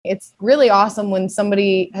It's really awesome when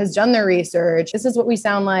somebody has done their research. This is what we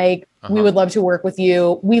sound like. We would love to work with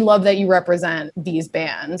you. We love that you represent these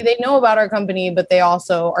bands. They know about our company, but they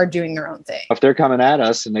also are doing their own thing. If they're coming at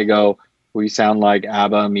us and they go, we sound like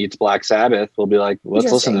ABBA meets Black Sabbath, we'll be like,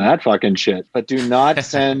 let's listen to that fucking shit. But do not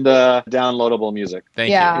send downloadable music. Thank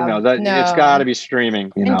you. You know, that it's got to be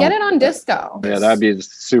streaming. And get it on disco. Yeah, that'd be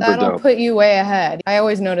super That'll dope. put you way ahead. I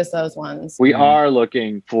always notice those ones. We are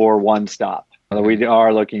looking for one stop. We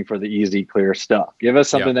are looking for the easy, clear stuff. Give us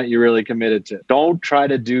something that you're really committed to. Don't try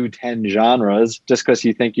to do 10 genres just because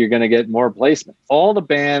you think you're going to get more placement. All the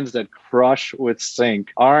bands that crush with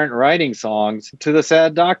Sync aren't writing songs to the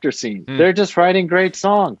Sad Doctor scene. They're just writing great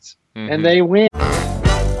songs, and they win.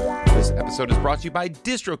 This episode is brought to you by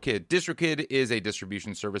DistroKid. DistroKid is a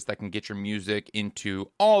distribution service that can get your music into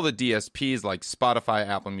all the DSPs like Spotify,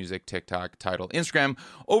 Apple Music, TikTok, Tidal, Instagram.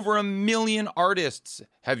 Over 1 million artists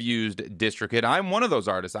have used DistroKid. I'm one of those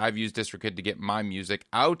artists. I've used DistroKid to get my music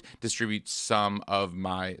out, distribute some of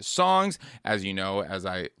my songs. As you know, as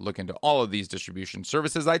I look into all of these distribution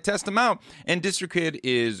services, I test them out. And DistroKid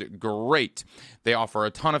is great. They offer a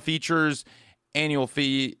ton of features, annual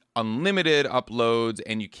fee, unlimited uploads,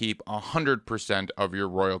 and you keep 100% of your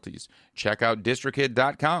royalties. Check out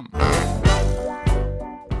distrokid.com.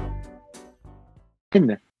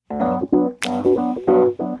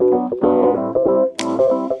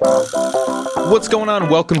 What's going on?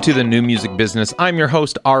 Welcome to the New Music Business. I'm your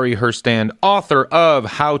host, Ari Herstand, author of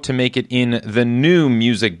How to Make It in the New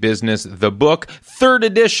Music Business, the book, 3rd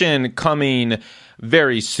edition, coming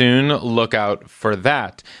very soon. Look out for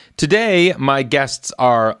that. Today, my guests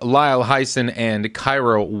are Lyle Hyson and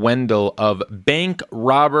Kyra Wendell of Bank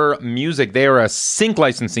Robber Music. They are a sync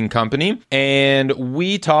licensing company, and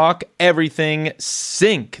we talk everything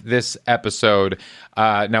sync this episode.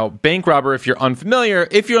 Now, Bank Robber, if you're unfamiliar,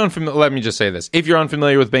 let me just say this. If you're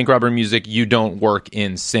unfamiliar with Bank Robber Music, you don't work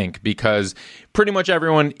in sync, because pretty much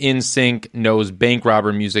everyone in sync knows Bank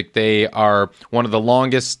Robber Music. They are one of the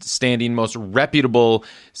longest standing, most reputable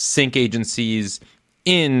sync agencies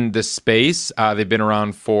in the space. They've been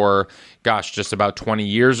around for, just about 20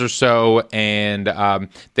 years or so, and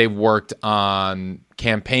they've worked on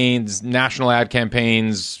campaigns, national ad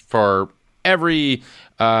campaigns for every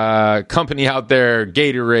company out there: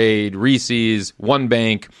 Gatorade, Reese's, One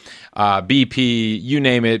Bank, BP, you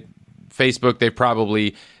name it. Facebook, they've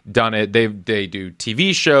probably done it. They do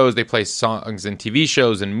TV shows. They play songs in TV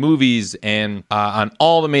shows and movies and on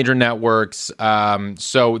all the major networks.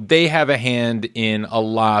 So they have a hand in a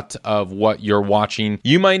lot of what you're watching.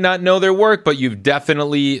 You might not know their work, but you've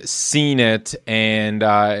definitely seen it. And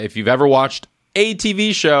if you've ever watched a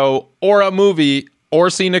TV show or a movie, or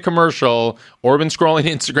seen a commercial, or been scrolling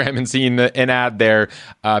Instagram and seen an ad there,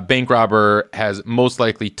 Bank Robber has most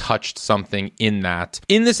likely touched something in that.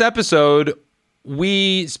 In this episode,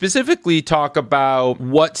 we specifically talk about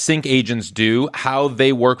what sync agents do, how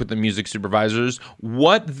they work with the music supervisors,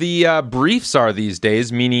 what the briefs are these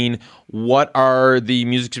days, meaning what are the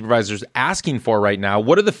music supervisors asking for right now?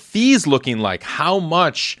 What are the fees looking like? How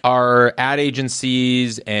much are ad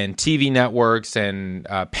agencies and TV networks and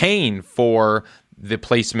paying for the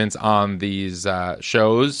placements on these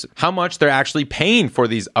shows, how much they're actually paying for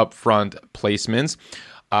these upfront placements,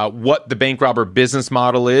 what the Bank Robber business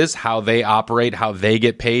model is, how they operate, how they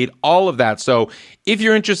get paid, all of that. So if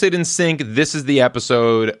you're interested in sync, this is the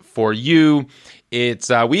episode for you.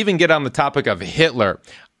 It's we even get on the topic of Hitler.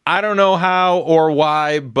 I don't know how or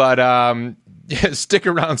why, but stick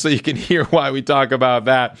around so you can hear why we talk about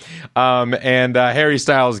that. And Harry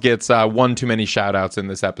Styles gets one too many shout outs in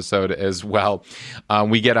this episode as well.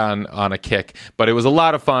 We get on a kick, but it was a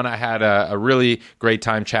lot of fun. I had a really great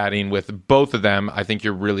time chatting with both of them. I think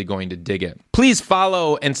you're really going to dig it. Please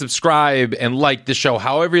follow and subscribe and like the show.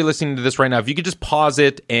 However you're listening to this right now, if you could just pause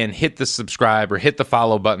it and hit the subscribe or hit the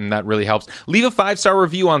follow button, that really helps. Leave a 5-star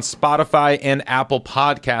review on Spotify and Apple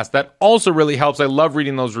Podcasts. That also really helps. I love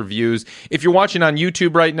reading those reviews. If you're watching on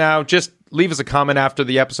YouTube right now, just leave us a comment after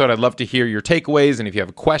the episode. I'd love to hear your takeaways, and if you have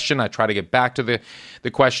a question, I try to get back to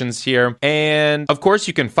the questions here. And of course,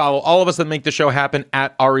 you can follow all of us that make the show happen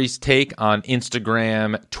at Ari's Take on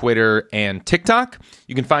Instagram, Twitter, and TikTok.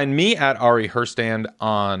 You can find me at Ari Herstand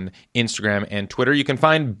on Instagram and Twitter. You can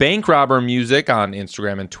find Bank Robber Music on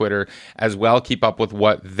Instagram and Twitter as well. Keep up with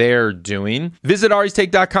what they're doing. Visit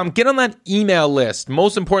aristake.com. Get on that email list.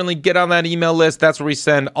 Most importantly, get on that email list. That's where we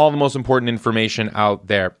send all the most important information out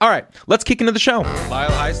there. All right, let's kick into the show.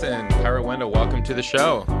 Lyle Hyson, Kyra Wendell, welcome to the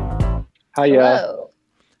show. Hiya.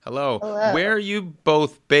 Hello. Where are you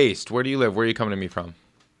both based? Where do you live? Where are you coming to me from?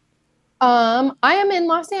 I am in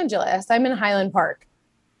Los Angeles. I'm in Highland Park.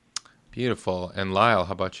 Beautiful. And Lyle,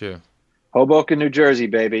 how about you? Hoboken, New Jersey,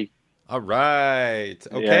 baby. All right.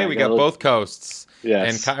 Okay, Yeah, we got both coasts.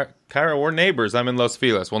 Yes. And Kyra, we're neighbors. I'm in Los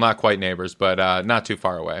Feliz. Well, not quite neighbors, but not too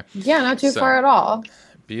far away. Yeah, not too far at all.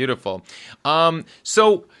 Beautiful.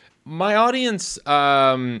 So my audience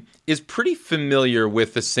is pretty familiar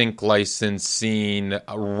with the sync licensing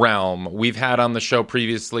realm. We've had on the show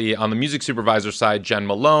previously, on the music supervisor side, Jen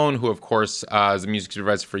Malone, who, of course, is the music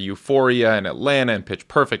supervisor for Euphoria and Atlanta and Pitch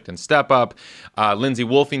Perfect and Step Up. Lindsay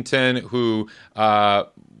Wolfington, who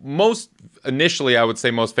most initially, I would say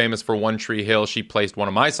most famous for One Tree Hill. She placed one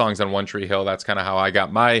of my songs on One Tree Hill. That's kind of how I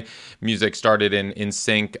got my music started in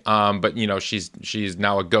sync. But you know, she's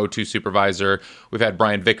now a go-to supervisor. We've had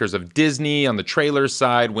Brian Vickers of Disney on the trailer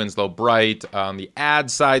side, Winslow Bright on the ad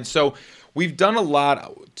side. So we've done a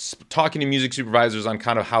lot talking to music supervisors on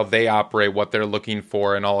kind of how they operate, what they're looking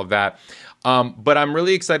for, and all of that. But I'm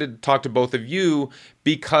really excited to talk to both of you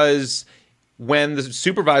because when the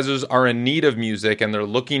supervisors are in need of music and they're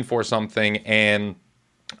looking for something, and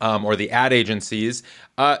or the ad agencies,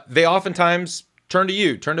 they oftentimes turn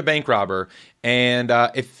to Bank Robber. And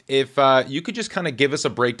if you could just kind of give us a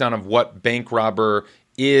breakdown of what Bank Robber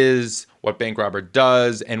is, what Bank Robber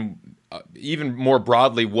does, and even more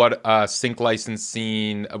broadly, what a sync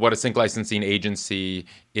licensing agency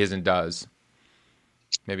is and does.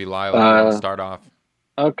 Maybe Lyle, if you want to start off.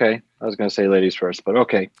 Okay. I was going to say ladies first, but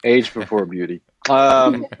okay. Age before beauty.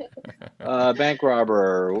 Bank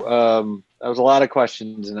Robber. That was a lot of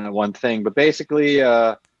questions in that one thing, but basically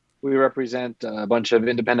we represent a bunch of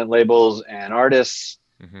independent labels and artists,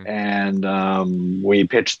 and we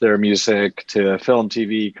pitch their music to film,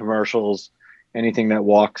 TV, commercials, anything that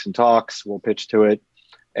walks and talks, we'll pitch to it.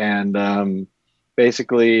 And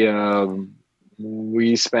basically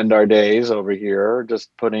we spend our days over here just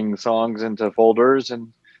putting songs into folders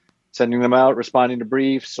and sending them out, responding to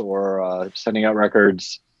briefs, or sending out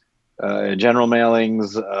records, general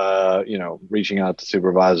mailings, reaching out to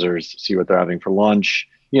supervisors, see what they're having for lunch,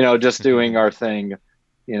 just doing our thing,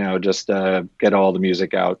 just get all the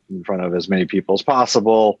music out in front of as many people as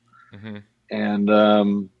possible. And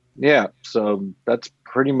so that's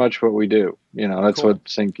pretty much what we do. That's cool. What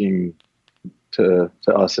syncing to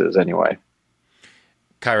us is anyway.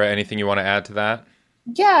 Kyra, anything you want to add to that?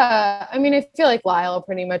 Yeah, I mean, I feel like Lyle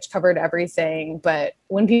pretty much covered everything, but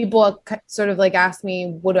when people sort of like ask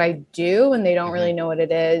me, what do I do? And they don't really know what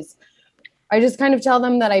it is, I just kind of tell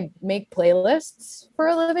them that I make playlists for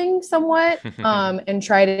a living somewhat, and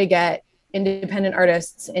try to get independent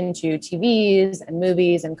artists into TVs and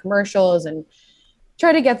movies and commercials and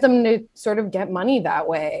try to get them to sort of get money that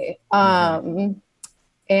way.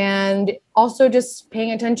 And also just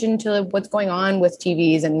paying attention to what's going on with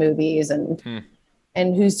TVs and movies and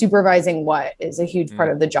who's supervising what is a huge part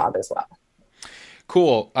of the job as well.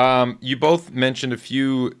 Cool. You both mentioned a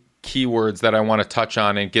few keywords that I want to touch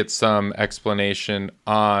on and get some explanation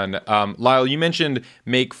on. Lyle, you mentioned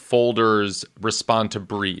make folders, respond to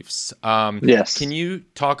briefs. Yes. Can you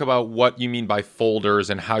talk about what you mean by folders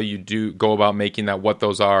and how you do go about making that, what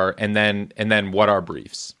those are, and then what are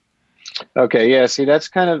briefs? Okay. Yeah. See, that's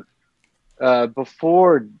kind of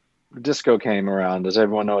before disco came around. Does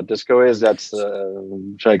everyone know what disco is? That's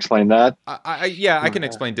should I explain that? I can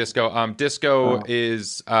explain disco. Disco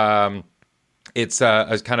is it's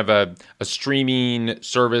a kind of a streaming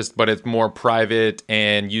service, but it's more private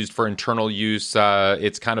and used for internal use.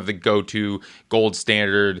 It's kind of the go-to gold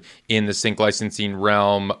standard in the sync licensing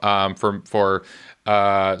realm for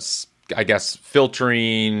I guess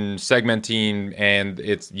filtering, segmenting, and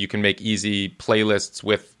you can make easy playlists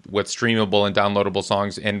with streamable and downloadable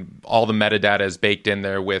songs, and all the metadata is baked in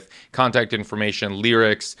there with contact information,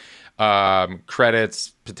 lyrics, credits,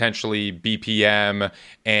 potentially BPM,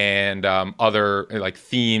 and other like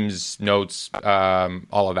themes, notes,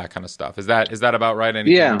 all of that kind of stuff. Is that about right?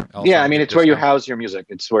 Yeah. I mean, it's where you house your music.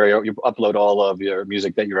 It's where you upload all of your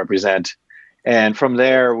music that you represent, and from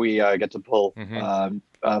there we get to pull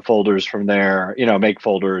folders from there. Make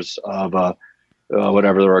folders of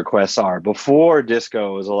whatever the requests are. Before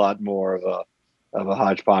disco was a lot more of a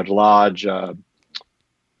hodgepodge lodge.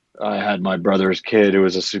 I had my brother's kid, who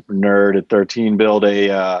was a super nerd at 13, build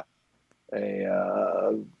a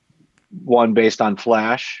one based on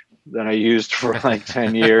Flash that I used for like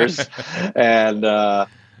 10 years, and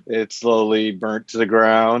it slowly burnt to the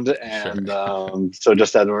ground. And so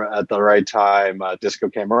just at the right time, disco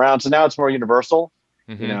came around. So now it's more universal.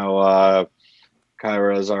 Kyra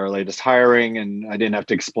is our latest hiring, and I didn't have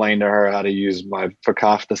to explain to her how to use my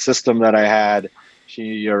Fakafta system that I had.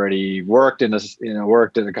 She already worked in a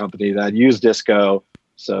company that used disco,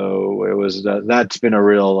 so it was that's been a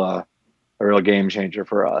real a real game changer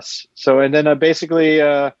for us. So, and then basically,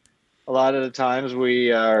 a lot of the times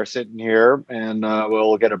we are sitting here and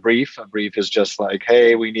we'll get a brief. A brief is just like,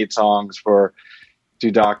 hey, we need songs for 2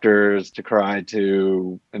 doctors to cry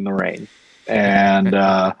to in the rain. And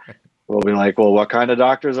we'll be like, well, what kind of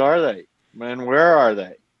doctors are they? And where are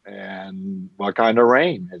they? And what kind of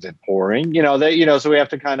rain? Is it pouring? So we have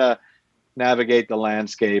to kind of navigate the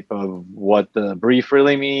landscape of what the brief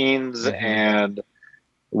really means and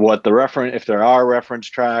what the reference, if there are reference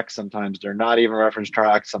tracks. Sometimes they're not even reference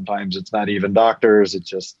tracks. Sometimes it's not even doctors. It's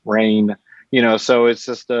just rain, so it's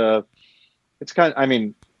just it's kind of, I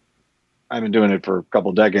mean, I've been doing it for a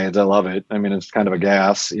couple of decades. I love it. I mean, it's kind of a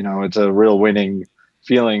gas, it's a real winning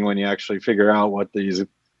feeling when you actually figure out what the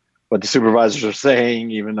supervisors are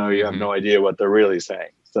saying, even though you have no idea what they're really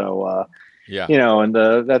saying. So, and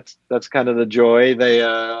that's kind of the joy. They,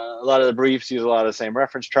 a lot of the briefs use a lot of the same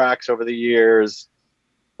reference tracks over the years.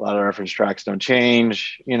 A lot of reference tracks don't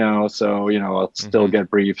change, so, I'll still get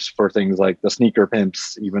briefs for things like the Sneaker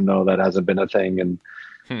Pimps, even though that hasn't been a thing in,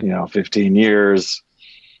 15 years.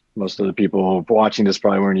 Most of the people watching this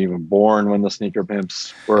probably weren't even born when the Sneaker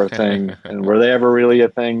Pimps were a thing. And were they ever really a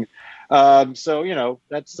thing? So,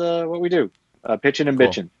 that's what we do. Pitching and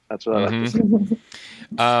bitching. That's what I like to say.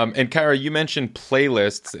 And Kyra, you mentioned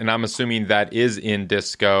playlists, and I'm assuming that is in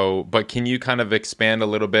disco, but can you kind of expand a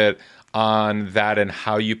little bit on that and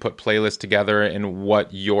how you put playlists together and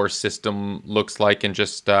what your system looks like, and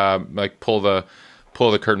just pull the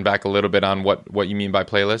curtain back a little bit on what you mean by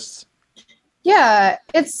playlists? Yeah,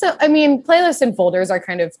 playlists and folders are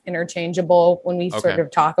kind of interchangeable when we sort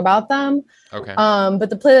of talk about them. Okay. But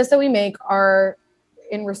the playlists that we make are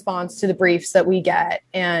in response to the briefs that we get.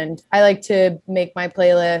 And I like to make my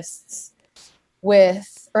playlists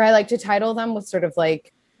I like to title them with sort of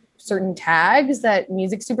like certain tags that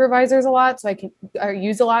music supervisors use a lot. So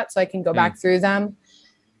I can go back through them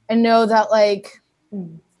and know that like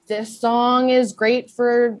this song is great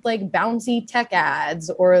for like bouncy tech ads,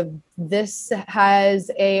 or this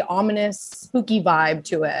has a ominous spooky vibe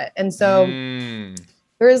to it. And so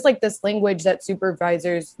there is like this language that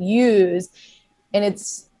supervisors use, and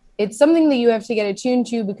it's something that you have to get attuned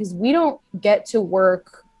to, because we don't get to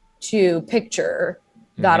work to picture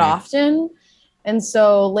that often. And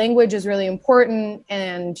so language is really important,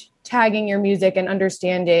 and tagging your music and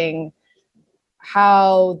understanding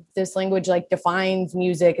how this language like defines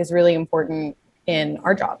music is really important in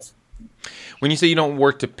our jobs. When you say you don't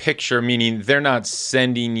work to picture, meaning they're not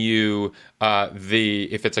sending you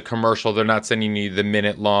if it's a commercial, they're not sending you the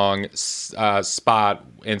minute-long spot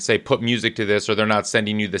and say, put music to this, or they're not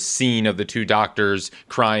sending you the scene of the 2 doctors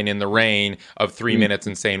crying in the rain of 3 minutes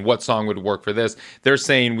and saying, what song would work for this? They're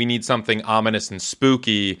saying we need something ominous and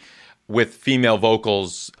spooky with female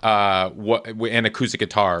vocals and acoustic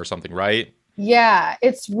guitar or something, right? Yeah,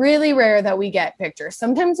 it's really rare that we get pictures.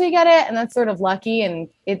 Sometimes we get it, and that's sort of lucky, and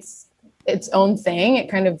it's its own thing. It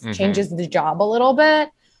kind of changes the job a little bit.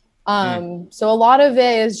 So a lot of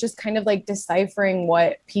it is just kind of like deciphering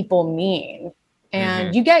what people mean,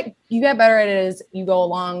 and you get better at it as you go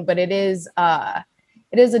along, but it is a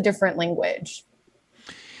different language.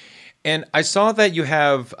 And I saw that you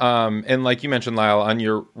have, and like you mentioned, Lyle, on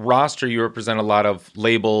your roster, you represent a lot of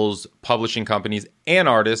labels, publishing companies, and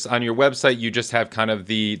artists. On your website, you just have kind of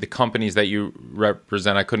the companies that you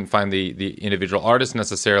represent. I couldn't find the individual artists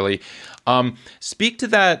necessarily. Speak to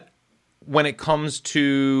that when it comes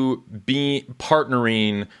to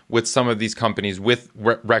partnering with some of these companies, with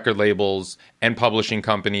record labels and publishing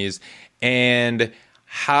companies, and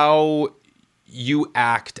how you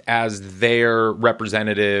act as their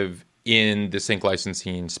representative in the sync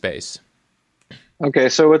licensing space. Okay,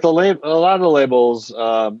 so with a lot of the labels,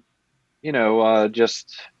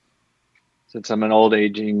 just since I'm an old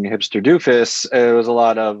aging hipster doofus, it was a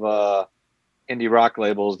lot of indie rock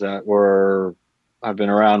labels that have been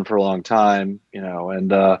around for a long time,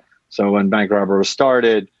 and so when Bank Robber was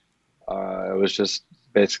started, it was just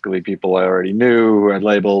basically people I already knew who had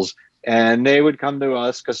labels, and they would come to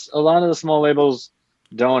us because a lot of the small labels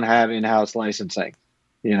don't have in-house licensing,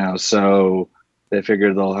 so they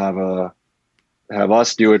figured they'll have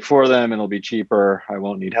us do it for them, and it'll be cheaper. I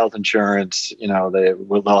won't need health insurance.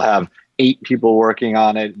 They'll have 8 people working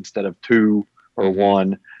on it instead of 2 or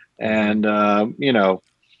 1. And,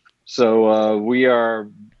 so we are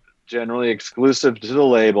generally exclusive to the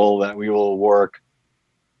label that we will work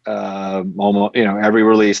almost, every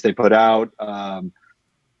release they put out.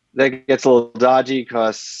 That gets a little dodgy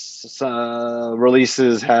because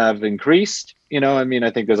releases have increased.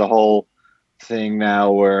 I think there's a whole thing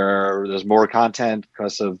now where there's more content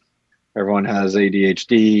because of everyone has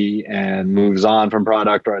ADHD and moves on from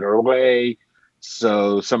product right away.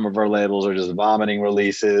 So some of our labels are just vomiting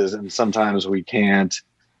releases, and sometimes we can't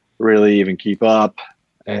really even keep up.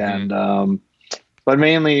 Mm-hmm. And but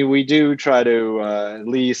mainly we do try to at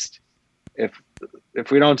least,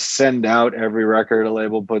 if we don't send out every record a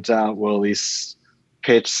label puts out, we'll at least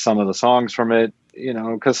pitch some of the songs from it,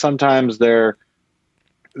 because sometimes their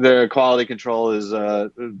quality control is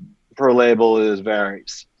per label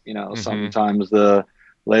varies. Sometimes the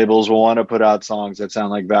labels will want to put out songs that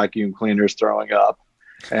sound like vacuum cleaners throwing up,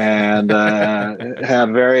 and have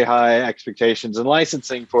very high expectations in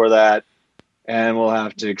licensing for that. And we'll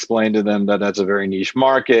have to explain to them that that's a very niche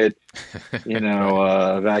market,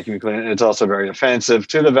 vacuum cleaner. It's also very offensive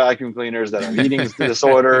to the vacuum cleaners that have eating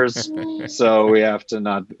disorders. So we have to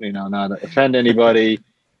not offend anybody.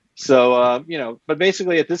 So, but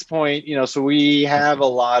basically at this point, so we have a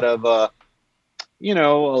lot of good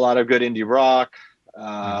indie rock.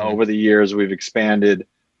 Over the years, we've expanded.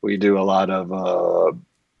 We do a lot of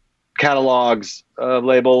catalogs,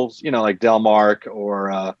 labels, like Delmark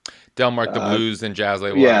or Delmark, the blues and jazz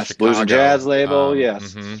label. Yes, blues and jazz label.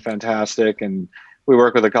 Yes, fantastic. And we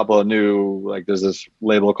work with a couple of new, there's this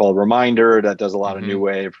label called Reminder that does a lot of new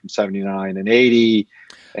wave from 79 and 80.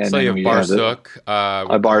 And so you have Barsuk.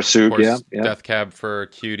 Barsuk, yeah. Death Cab for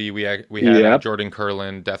Cutie. We had Jordan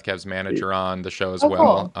Curlin, Death Cab's manager, on the show as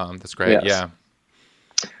well. Cool. That's great. Yes. Yeah.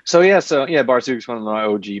 So Barsuk's one of my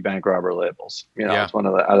OG Bank Robber labels. It's one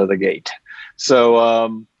of the out of the gate.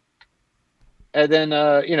 So and then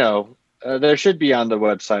there should be on the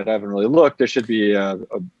website, I haven't really looked, there should be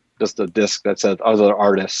just a disc that says other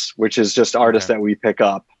artists, which is just artists that we pick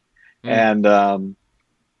up. And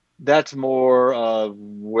that's more of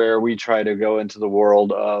where we try to go into the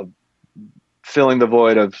world of filling the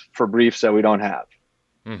void for briefs that we don't have.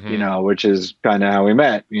 Which is kind of how we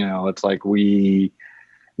met. It's like the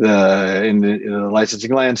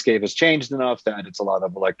licensing landscape has changed enough that it's a lot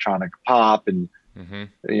of electronic pop and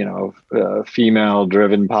female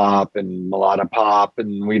driven pop and a lot of pop,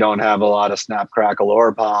 and we don't have a lot of snap, crackle,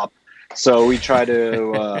 or pop. So we try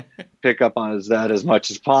to pick up on that as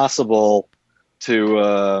much as possible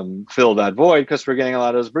to fill that void, because we're getting a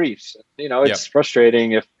lot of those briefs. It's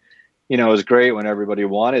frustrating if, it was great when everybody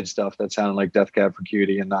wanted stuff that sounded like Death Cab for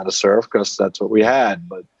Cutie and Not a Surf, because that's what we had.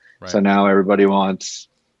 But so now everybody wants,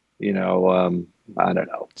 I don't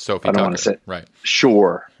know. Sophie I don't Tucker. want to say. Right.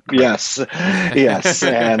 Sure. Yes.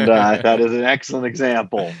 And that is an excellent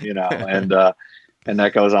example, and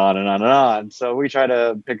that goes on and on and on. So we try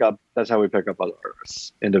to that's how we pick up other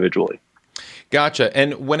artists individually. Gotcha.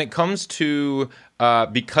 And when it comes to,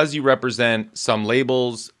 because you represent some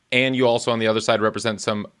labels and you also on the other side represent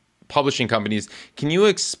some publishing companies, can you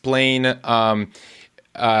explain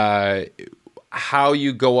how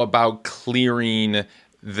you go about clearing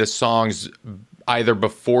the songs either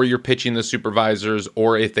before you're pitching the supervisors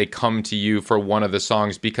or if they come to you for one of the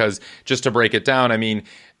songs? Because just to break it down, I mean,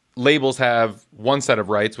 labels have one set of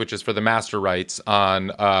rights, which is for the master rights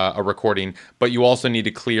on a recording, but you also need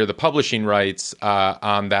to clear the publishing rights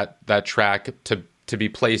on that track to be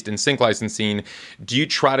placed in sync licensing. Do you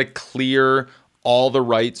try to clear all the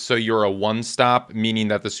rights so you're a one-stop, meaning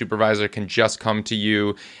that the supervisor can just come to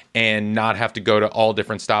you and not have to go to all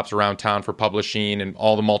different stops around town for publishing and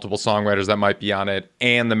all the multiple songwriters that might be on it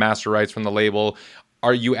and the master rights from the label?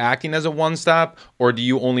 Are you acting as a one-stop, or do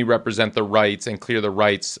you only represent the rights and clear the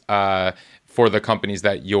rights for the companies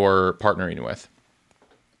that you're partnering with?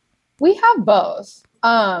 We have both.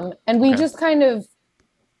 And we just kind of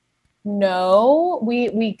know,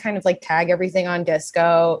 we kind of tag everything on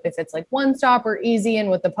Disco, if it's one stop or easy and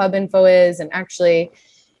what the pub info is. And actually,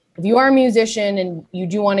 if you are a musician and you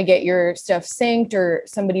do want to get your stuff synced or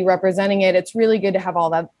somebody representing it, it's really good to have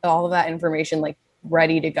all of that information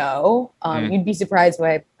ready to go. You'd be surprised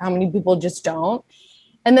by how many people just don't.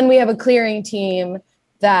 And then we have a clearing team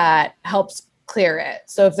that helps clear it.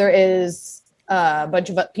 So if there is a bunch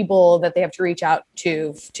of people that they have to reach out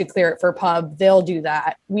to clear it for pub, they'll do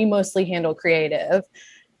that. We mostly handle creative.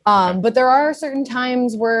 But there are certain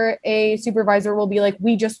times where a supervisor will be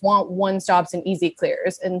we just want one stops and easy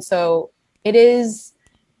clears. And so it is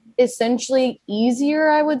essentially easier,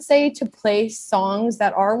 I would say, to play songs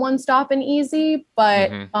that are one stop and easy,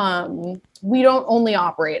 but we don't only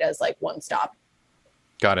operate as one stop.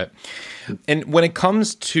 Got it. And when it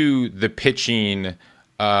comes to the pitching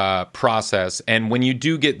process, and when you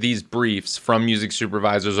do get these briefs from music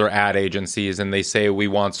supervisors or ad agencies and they say we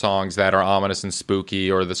want songs that are ominous and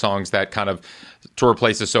spooky, or the songs that kind of to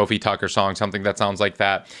replace a Sophie Tucker song, something that sounds like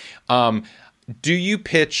that, do you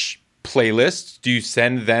pitch playlists? Do you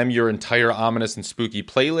send them your entire ominous and spooky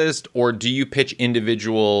playlist, or do you pitch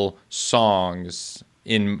individual songs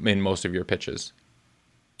in most of your pitches?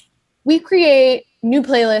 We create new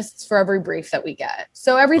playlists for every brief that we get.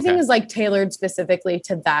 So everything is like tailored specifically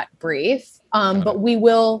to that brief. But we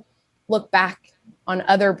will look back on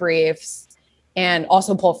other briefs and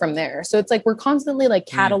also pull from there. So it's like we're constantly like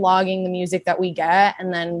cataloging the music that we get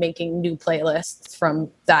and then making new playlists from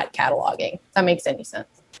that cataloging. If that makes any sense.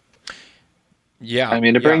 Yeah. I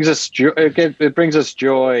mean, it brings us it brings us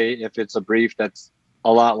joy if it's a brief that's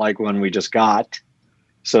a lot like one we just got.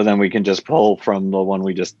 So then we can just pull from the one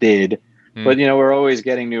we just did. But, you know, we're always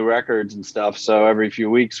getting new records and stuff. So every few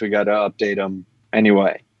weeks we got to update them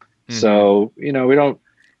anyway. So, you know,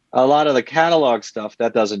 a lot of the catalog stuff,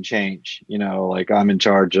 that doesn't change. You know, like I'm in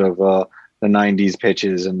charge of the 90s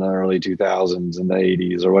pitches and the early 2000s and the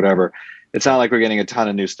 80s or whatever. It's not like we're getting a ton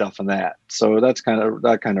of new stuff on that. So that kind of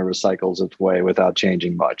recycles its way without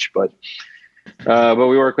changing much. But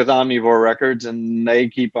we work with Omnivore Records, and they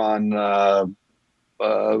keep on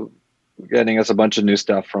getting us a bunch of new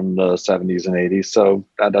stuff from the 70s and 80s. So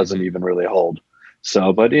that doesn't even really hold.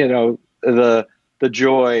 So, but you know, the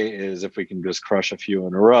joy is if we can just crush a few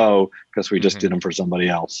in a row because we just did them for somebody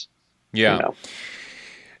else. Yeah. You know?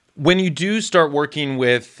 When you do start working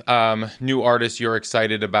with new artists you're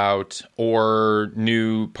excited about, or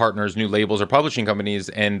new partners, new labels or publishing companies,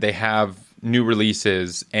 and they have new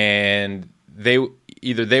releases and they want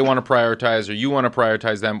to prioritize, or you want to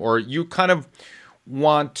prioritize them, or you kind of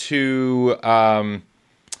want to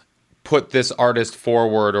put this artist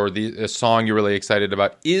forward, or a song you're really excited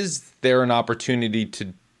about, is there an opportunity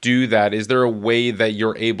to do that? Is there a way that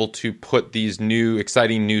you're able to put these new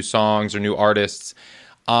exciting new songs or new artists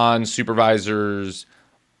on supervisors'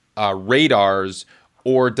 radars,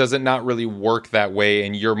 or does it not really work that way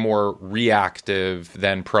and you're more reactive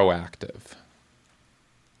than proactive?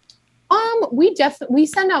 We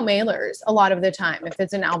send out mailers a lot of the time if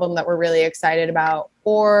it's an album that we're really excited about,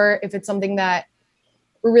 or if it's something that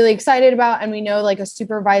we're really excited about and we know like a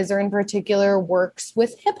supervisor in particular works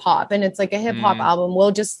with hip hop and it's like a hip hop album,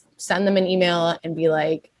 we'll just send them an email and be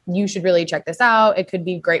like, you should really check this out. It could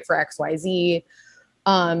be great for XYZ.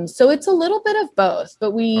 So it's a little bit of both,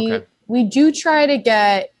 but we do try to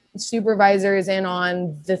get supervisors in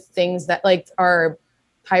on the things that like are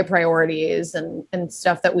high priorities and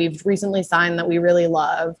stuff that we've recently signed that we really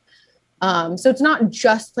love. So it's not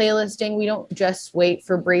just playlisting. We don't just wait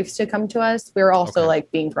for briefs to come to us. We're also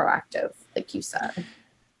like being proactive, like you said.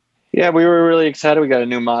 Yeah, we were really excited. We got a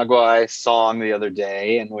new Mogwai song the other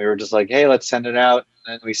day, and we were just like, hey, let's send it out.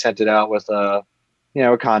 And we sent it out with a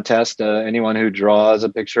contest. Anyone who draws a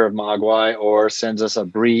picture of Mogwai or sends us a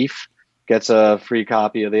brief gets a free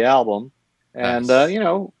copy of the album. And,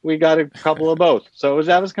 nice. We got a couple of both. So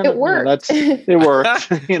that was kind of, it worked. It worked,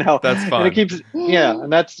 That's fun. And it keeps,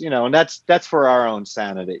 and that's for our own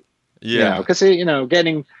sanity. Yeah. Because,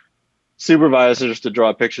 getting supervisors to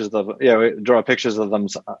draw pictures of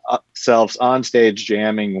themselves on stage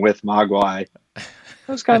jamming with Mogwai. It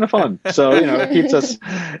was kind of fun. So, it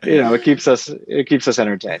keeps us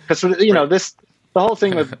entertained. Because, the whole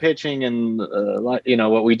thing with pitching and,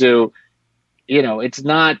 what we do, it's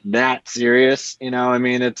not that serious.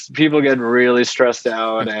 It's people get really stressed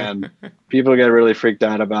out and people get really freaked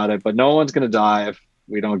out about it, but no one's going to die if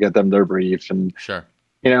we don't get them their brief. And, sure.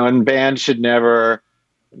 And bands should never,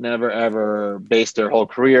 ever base their whole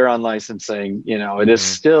career on licensing. It is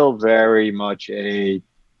still very much it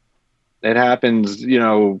happens,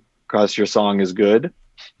 because your song is good.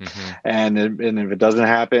 And if it doesn't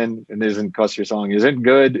happen and isn't because your song isn't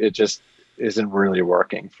good, it just isn't really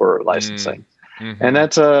working for licensing. And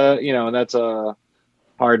that's a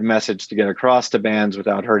hard message to get across to bands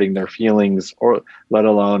without hurting their feelings, or let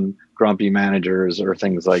alone grumpy managers or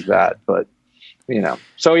things like that. But,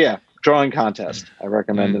 so yeah, drawing contest. I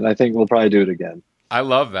recommend it. I think we'll probably do it again. I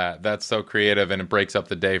love that. That's so creative, and it breaks up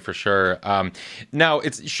the day for sure. Now,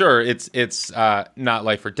 it's not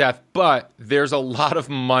life or death, but there's a lot of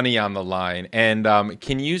money on the line. And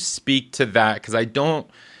can you speak to that? Because I don't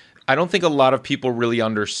think a lot of people really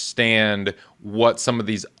understand what some of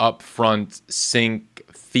these upfront sync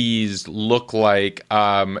fees look like.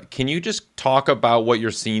 Can you just talk about what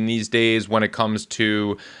you're seeing these days when it comes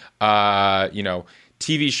to,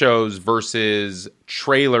 TV shows versus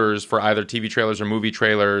trailers for either TV trailers or movie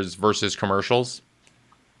trailers versus commercials?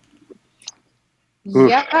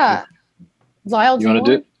 Yeah. Lyle, do you want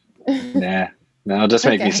to do it? Nah. No, just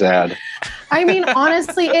make me sad. I mean,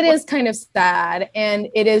 honestly, it is kind of sad. And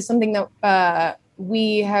it is something that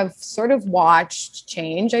we have sort of watched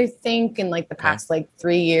change, I think, in like the past like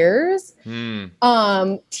 3 years. TV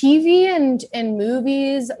and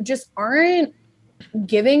movies just aren't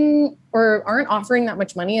giving or aren't offering that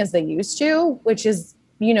much money as they used to, which is,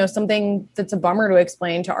 you know, something that's a bummer to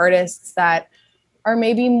explain to artists that are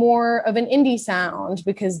maybe more of an indie sound,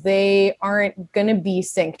 because they aren't going to be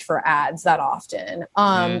synced for ads that often.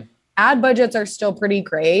 Ad budgets are still pretty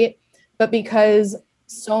great, but because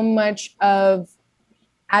so much of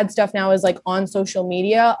ad stuff now is like on social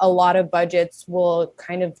media, a lot of budgets will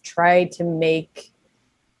kind of try to make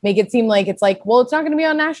it seem like it's like, well, it's not going to be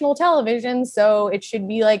on national television, so it should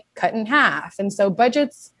be like cut in half. And so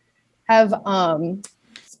budgets have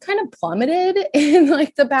kind of plummeted in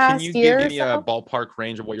like the past year. Can you give me a ballpark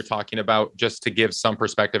range of what you're talking about, just to give some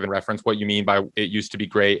perspective and reference what you mean by it used to be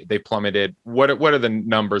great, they plummeted? What are the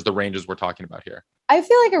numbers, the ranges we're talking about here? I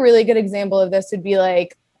feel like a really good example of this would be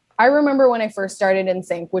like, I remember when I first started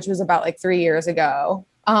NSYNC, which was about like 3 years ago,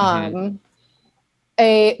 a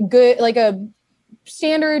good, like a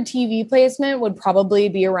standard TV placement would probably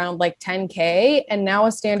be around like 10K. And now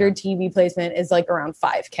a standard TV placement is like around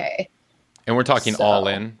 5K. And we're talking all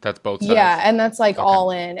in, that's both sides. Yeah. And that's like all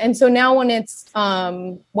in. And so now when it is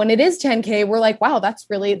 10K, we're like, wow,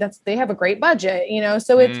 they have a great budget, you know?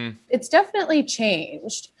 So it's definitely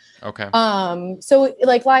changed. Okay. So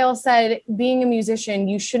like Lyle said, being a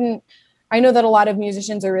musician, I know that a lot of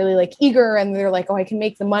musicians are really like eager and they're like, oh, I can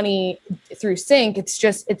make the money through sync.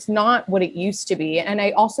 it's not what it used to be. And I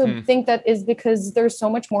also think that is because there's so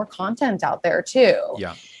much more content out there too.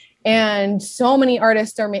 Yeah. And so many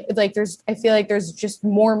artists are like, I feel like there's just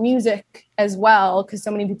more music as well, because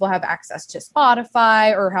so many people have access to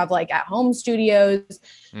Spotify or have like at home studios.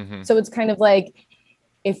 So it's kind of like,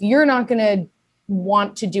 if you're not going to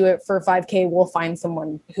want to do it for 5K, we'll find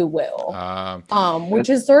someone who will,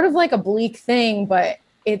 which is sort of like a bleak thing, but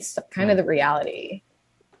it's kind of the reality.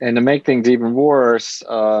 And to make things even worse,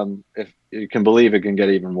 if you can believe it can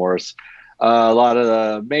get even worse, a lot of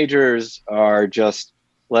the majors are just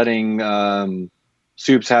letting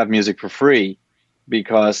soups have music for free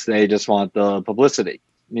because they just want the publicity.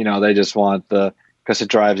 You know, they just want because it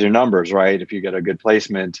drives your numbers, right? If you get a good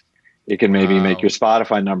placement, it can maybe make your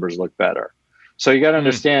Spotify numbers look better. So you got to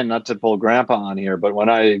understand, not to pull grandpa on here, but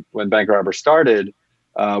when Bank Robber started,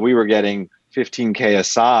 we were getting 15K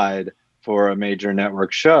aside for a major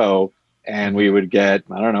network show, and we would get,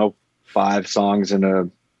 5 songs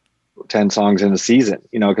 10 songs in a season,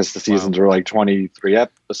 you know, because the seasons were like 23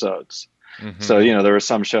 episodes. So, you know, there were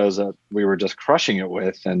some shows that we were just crushing it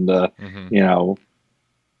with, and, you know,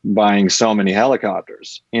 buying so many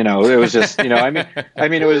helicopters, you know, it was just, you know, I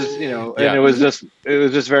mean, it was, you know, and it was just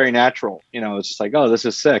very natural, you know, it's just like, oh, this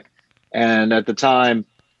is sick. And at the time,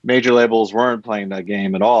 major labels weren't playing that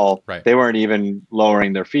game at all. Right. They weren't even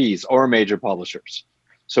lowering their fees, or major publishers.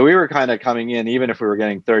 So we were kind of coming in, even if we were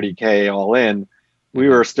getting 30K all in, we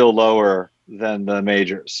were still lower than the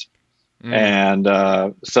majors. And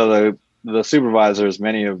so the supervisors,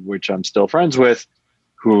 many of which I'm still friends with,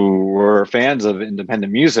 who were fans of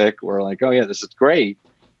independent music, were like, oh yeah, this is great.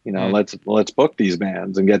 You know, let's book these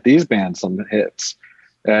bands and get these bands some hits.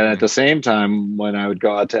 And at the same time, when I would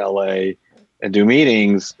go out to LA and do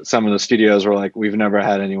meetings, some of the studios were like, we've never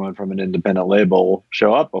had anyone from an independent label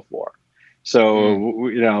show up before. So,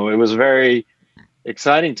 you know, it was very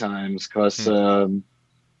exciting times because,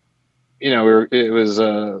 you know, it was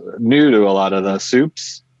new to a lot of the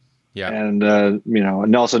soups. Yeah. And, you know,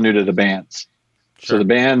 and also new to the bands. Sure. So the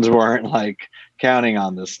bands weren't like counting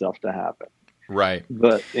on this stuff to happen. Right.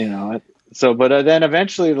 But, you know, but then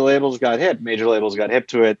eventually the labels got hip. Major labels got hip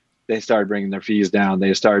to it. They started bringing their fees down.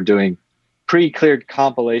 They started doing pre-cleared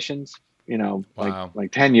compilations. You know,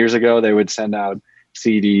 like 10 years ago, they would send out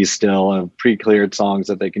CDs still of pre-cleared songs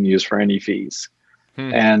that they can use for any fees.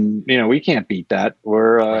 And, you know, we can't beat that.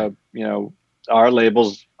 We're, you know, our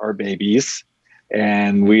labels are babies,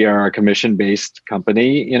 and we are a commission-based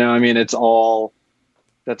company. You know, I mean, that's not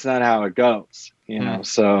how it goes, you know?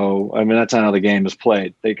 So, I mean, that's not how the game is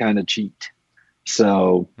played. They kind of cheat.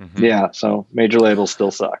 So, yeah, so major labels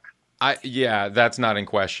still suck. Yeah, that's not in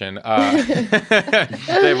question.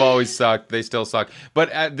 They've always sucked. They still suck.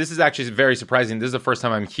 But this is actually very surprising. This is the first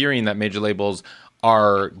time I'm hearing that major labels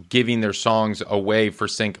are giving their songs away for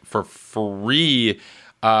sync for free.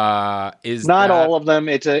 Is not all of them?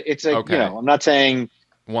 It's a okay. You know, I'm not saying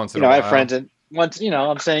once. You know, I have friends and once. You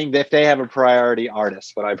know, I'm saying that if they have a priority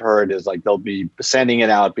artist, what I've heard is like they'll be sending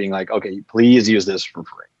it out, being like, okay, please use this for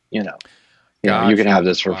free. You know. You can have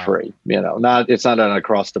this for free. You know, it's not an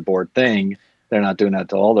across the board thing. They're not doing that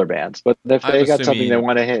to all their bands, but if they got something they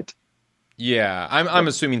want to hit. Yeah, I'm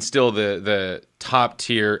assuming still the top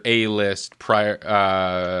tier A-list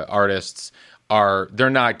artists they're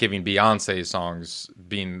not giving Beyonce songs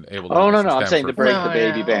being able to. Oh no, I'm saying to break the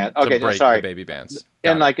baby band. Okay, sorry, the baby bands.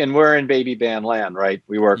 And we're in baby band land, right?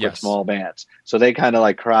 We work with small bands, so they kind of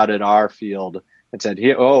like crowded our field and said,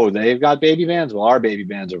 "Here, they've got baby bands. Well, our baby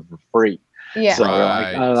bands are for free." Yeah, so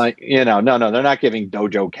no, they're not giving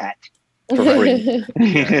Dojo Cat for free.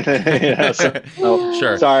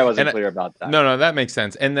 Sure. Sorry, I wasn't clear about that. No, that makes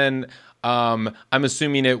sense. And then I'm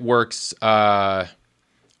assuming it works.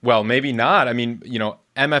 Well, maybe not. I mean,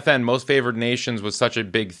 MFN, Most Favored Nations, was such a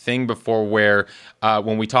big thing before where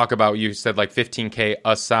when we talk about, you said like 15K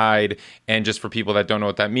aside, and just for people that don't know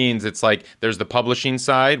what that means, it's like there's the publishing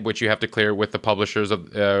side, which you have to clear with the publishers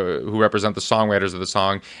of who represent the songwriters of the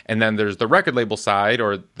song, and then there's the record label side,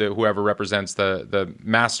 or whoever represents the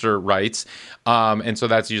master rights, and so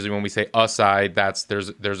that's usually when we say aside,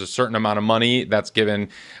 there's a certain amount of money that's given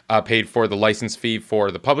paid for the license fee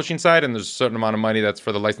for the publishing side, and there's a certain amount of money that's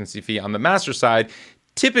for the licensing fee on the master side.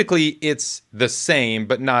 Typically, it's the same,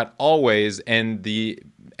 but not always. And the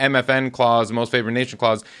MFN clause, Most Favored Nation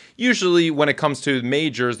clause, usually when it comes to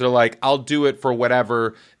majors, they're like, I'll do it for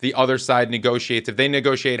whatever the other side negotiates. If they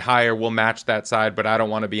negotiate higher, we'll match that side, but I don't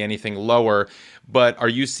want to be anything lower. But are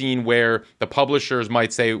you seeing where the publishers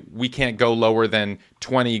might say, we can't go lower than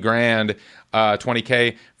 20 grand,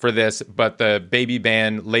 20K for this, but the baby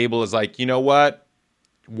band label is like, you know what?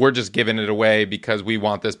 We're just giving it away because we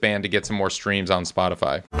want this band to get some more streams on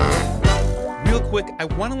Spotify. Real quick, I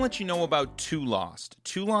want to let you know about Too Lost.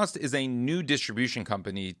 Too Lost is a new distribution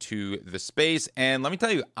company to the space, and let me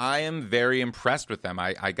tell you, I am very impressed with them.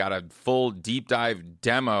 I got a full deep dive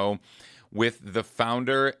demo with the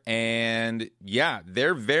founder, and yeah,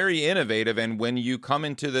 they're very innovative, and when you come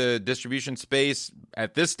into the distribution space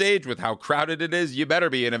at this stage with how crowded it is, you better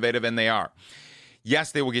be innovative, and they are.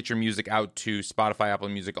 Yes, they will get your music out to Spotify, Apple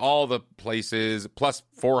Music, all the places, plus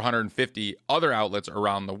 450 other outlets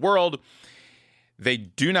around the world. They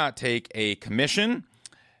do not take a commission.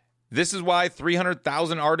 This is why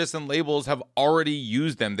 300,000 artists and labels have already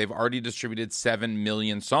used them. They've already distributed 7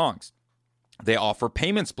 million songs. They offer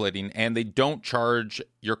payment splitting, and they don't charge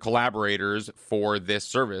your collaborators for this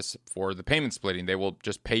service, for the payment splitting. They will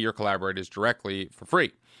just pay your collaborators directly for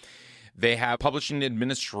free. They have publishing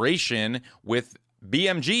administration with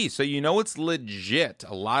BMG, so it's legit.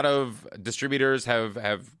 A lot of distributors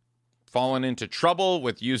have fallen into trouble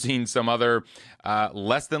with using some other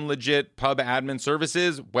less than legit pub admin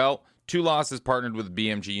services. Well, Too Lost is partnered with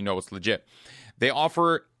BMG. It's legit. They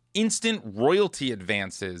offer instant royalty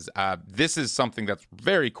advances. This is something that's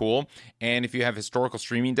very cool. And if you have historical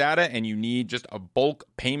streaming data and you need just a bulk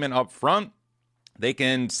payment up front, they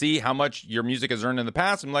can see how much your music has earned in the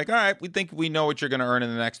past. And like, all right, we think we know what you're going to earn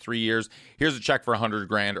in the next 3 years. Here's a check for 100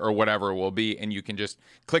 grand or whatever it will be. And you can just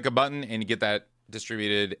click a button and you get that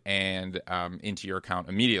distributed and into your account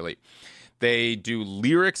immediately. They do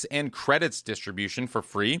lyrics and credits distribution for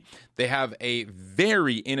free. They have a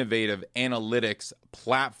very innovative analytics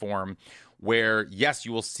platform where, yes,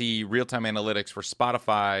 you will see real-time analytics for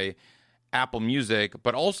Spotify, Apple Music,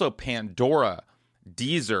 but also Pandora,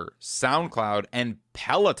 Deezer, SoundCloud, and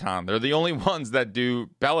Peloton. They're the only ones that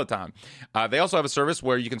do Peloton. They also have a service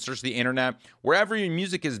where you can search the internet wherever your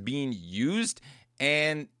music is being used,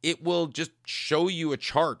 and it will just show you a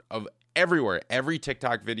chart of everywhere, every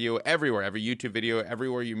TikTok video, everywhere, every YouTube video,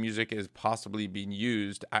 everywhere your music is possibly being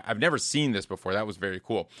used. I've never seen this before. That was very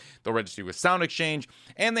cool. They'll register with Sound Exchange,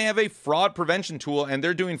 and they have a fraud prevention tool, and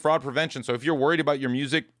they're doing fraud prevention. So if you're worried about your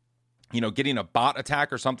music, getting a bot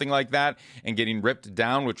attack or something like that and getting ripped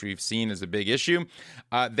down, which we've seen is a big issue,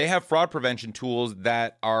 they have fraud prevention tools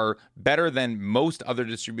that are better than most other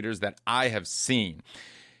distributors that I have seen.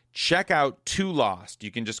 Check out Too Lost.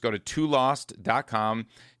 You can just go to toolost.com,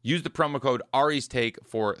 use the promo code Ari's Take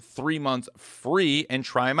for 3 months free, and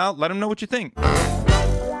try them out. Let them know what you think.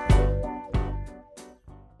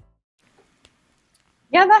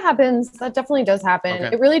 Yeah, that happens. That definitely does happen.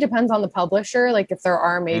 Okay. It really depends on the publisher. Like if there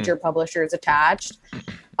are major publishers attached,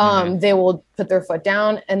 they will put their foot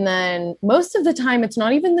down. And then most of the time, it's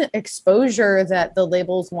not even the exposure that the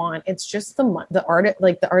labels want. It's just the artist,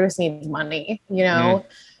 like the artist needs money, And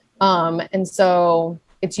so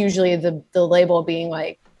it's usually the label being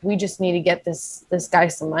like, we just need to get this guy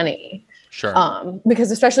some money. Sure.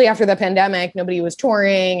 Because especially after the pandemic, nobody was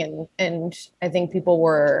touring, and I think people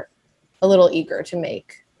were a little eager to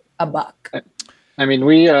make a buck. I mean,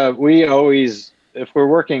 we always, if we're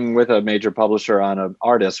working with a major publisher on an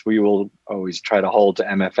artist, we will always try to hold to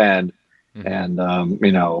MFN, and of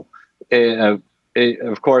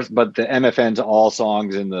course, but the MFN's all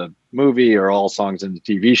songs in the movie or all songs in the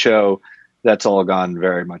TV show. That's all gone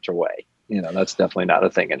very much away. That's definitely not a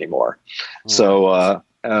thing anymore. Right. So,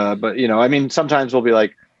 but I mean, sometimes we'll be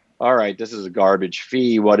like, all right, this is a garbage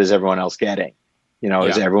fee. What is everyone else getting?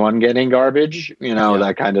 Is everyone getting garbage?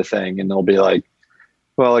 That kind of thing. And they'll be like,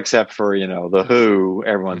 well, except for, the Who,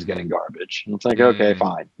 everyone's getting garbage. And it's like, okay,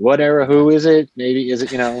 fine. Whatever, Who is it? Maybe, is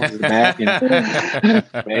it bad?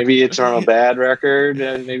 Maybe it's from a bad record.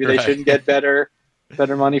 And maybe they shouldn't get better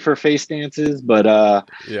money for face dances. But,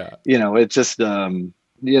 it's just,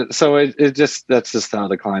 so it just, that's just how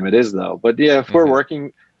the climate is, though. But if we're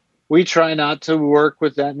working, we try not to work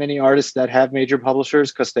with that many artists that have major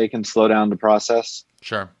publishers because they can slow down the process.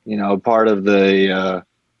 Sure. Part of the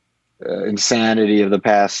insanity of the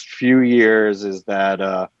past few years is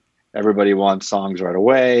that everybody wants songs right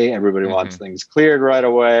away. Everybody wants things cleared right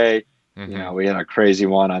away. We had a crazy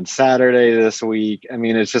one on Saturday this week. I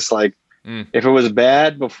mean, it's just like, if it was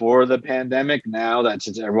bad before the pandemic, now that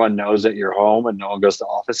since everyone knows that you're home and no one goes to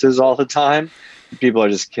offices all the time, people are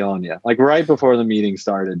just killing you. Like right before the meeting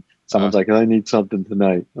started, someone's like, I need something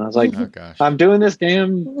tonight. And I was like, I'm doing this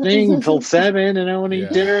damn thing till 7 and I want to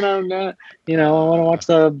eat dinner and I'm not, I want to watch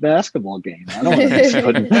the basketball game. I don't want to miss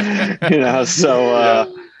putting,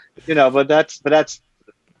 so, but that's,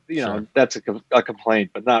 that's a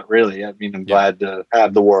complaint, but not really. I mean, I'm glad to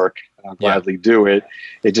have the work and I'll gladly do it.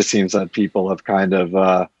 It just seems that people have kind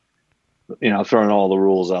of, thrown all the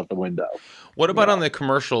rules out the window. What about on the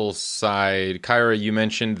commercial side? Kyra, you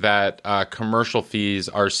mentioned that commercial fees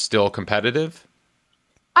are still competitive?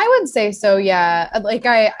 I would say so, yeah. Like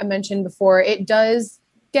I mentioned before, it does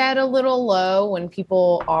get a little low when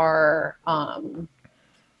people are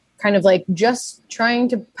kind of like just trying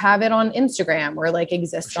to have it on Instagram or like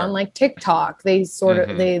exist on like TikTok. They sort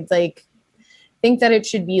of, they like think that it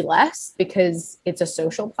should be less because it's a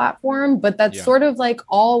social platform, but that's sort of like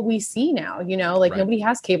all we see now, like nobody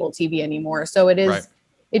has cable TV anymore. So it is,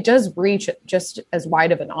 it does reach just as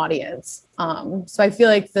wide of an audience. So I feel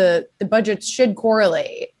like the budgets should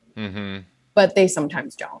correlate, but they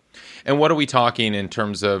sometimes don't. And what are we talking in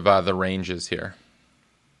terms of the ranges here?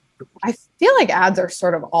 I feel like ads are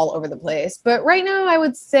sort of all over the place, but right now I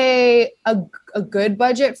would say a good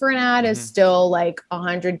budget for an ad is still like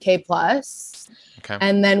 100K plus. Okay.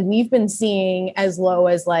 And then we've been seeing as low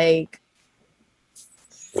as like,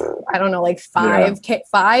 I don't know, like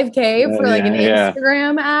 5K for like an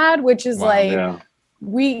Instagram ad, which is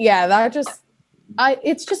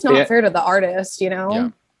it's just not fair to the artist,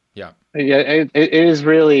 Yeah. It is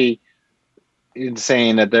really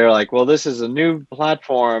insane that they're like, well, this is a new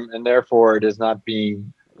platform and therefore it is not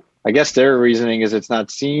being, I guess their reasoning is it's not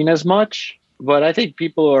seen as much, but I think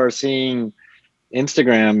people are seeing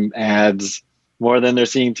Instagram ads more than they're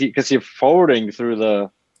seeing because you're forwarding through the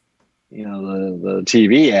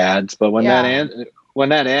TV ads. But when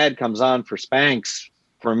that ad comes on for Spanx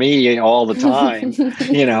for me all the time,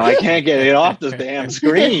 I can't get it off this damn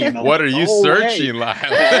screen. What are you searching, Lyle?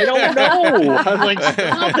 I don't know. I'm like,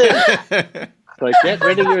 stop it. Like, get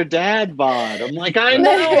rid of your dad bod. I'm like, I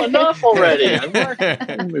know, enough already.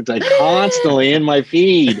 It's like constantly in my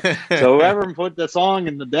feed. So whoever put the song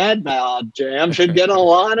in the dad bod jam should get a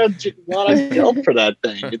lot of guilt for that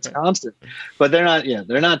thing. It's constant. But they're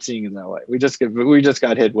not seeing it that way. We just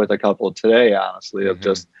got hit with a couple today, honestly, of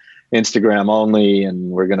just Instagram only, and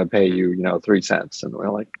we're going to pay you, 3 cents. And we're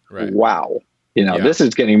like, wow. This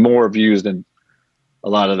is getting more views than a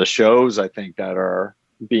lot of the shows, I think, that are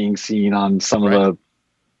being seen on some of the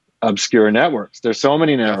obscure networks. There's so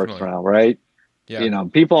many networks now, right? Yeah.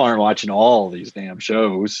 People aren't watching all these damn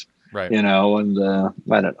shows, right? And I don't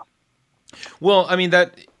know. Well, I mean,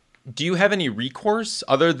 do you have any recourse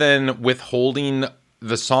other than withholding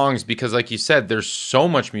the songs? Because like you said, there's so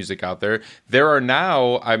much music out there. There are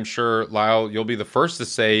now, I'm sure, Lyle, you'll be the first to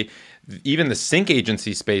say, even the sync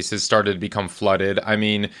agency space has started to become flooded. I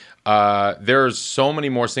mean, there's so many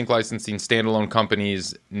more sync licensing standalone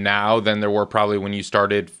companies now than there were probably when you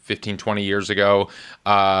started 15, 20 years ago.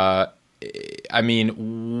 I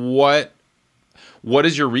mean, what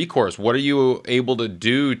is your recourse? What are you able to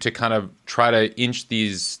do to kind of try to inch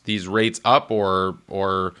these rates up,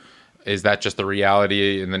 or is that just the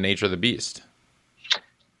reality and the nature of the beast?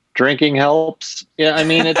 Drinking helps. Yeah, I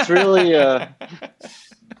mean, it's really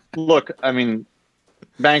look, I mean,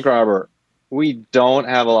 Bank Robber, we don't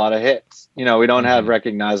have a lot of hits. We don't have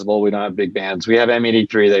recognizable. We don't have big bands. We have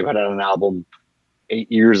M83. They put out an album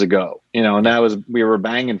 8 years ago, and we were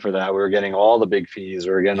banging for that. We were getting all the big fees.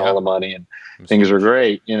 We were getting all the money and things were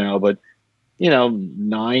great, but,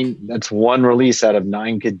 9, that's one release out of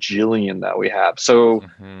 9 gajillion that we have. So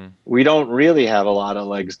we don't really have a lot of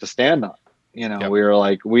legs to stand on. We were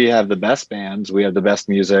like, we have the best bands, we have the best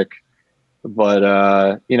music, but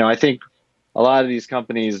I think a lot of these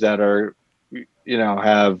companies that are,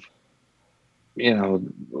 have,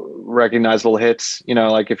 recognizable hits,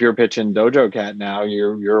 like if you're pitching Dojo Cat now,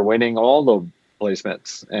 you're winning all the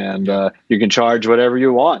placements, and you can charge whatever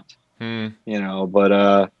you want,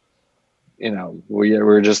 but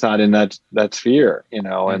we're just not in that sphere,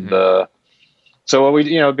 and so what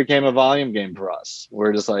it became a volume game for us.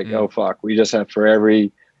 We're just like, oh fuck, we just have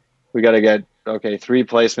we got to get 3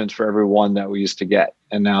 placements for every one that we used to get,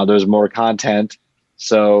 and now there's more content,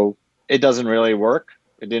 so it doesn't really work.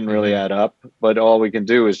 It didn't really add up, but all we can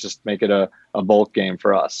do is just make it a bulk game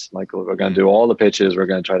for us. Like, we're going to do all the pitches. We're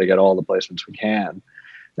going to try to get all the placements we can,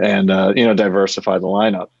 and diversify the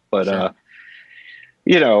lineup. But sure.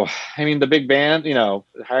 The big band,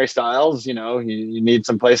 Harry Styles, you need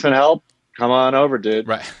some placement help. Come on over, dude.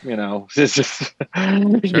 Right. It's just, sure.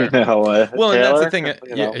 Well, Taylor, and that's the thing.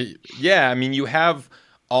 Yeah. You have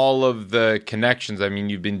all of the connections.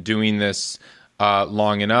 You've been doing this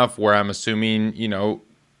long enough where I'm assuming,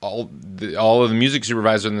 all of the music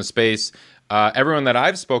supervisors in the space, everyone that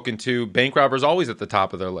I've spoken to, Bank Robber is always at the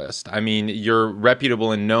top of their list. You're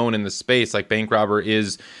reputable and known in the space. Like, Bank Robber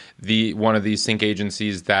is one of these sync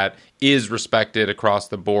agencies that is respected across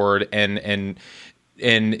the board and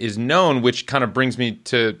is known, which kind of brings me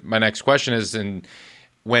to my next question is, and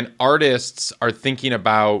when artists are thinking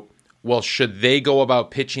about, well, should they go about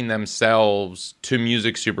pitching themselves to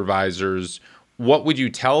music supervisors, what would you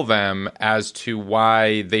tell them as to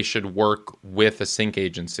why they should work with a sync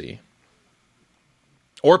agency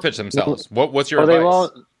or pitch themselves? What's your advice?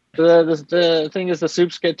 The thing is, the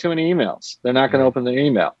soups get too many emails. They're not going to open the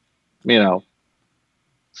email,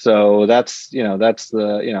 So that's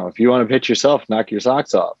the, if you want to pitch yourself, knock your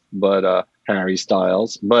socks off. But Harry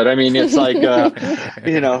Styles. But it's like,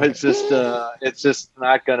 it's just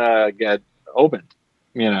not going to get opened,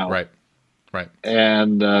 Right.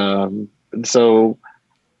 And so,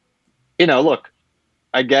 look,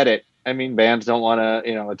 I get it. Bands don't want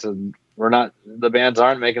to, the bands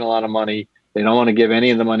aren't making a lot of money. They don't want to give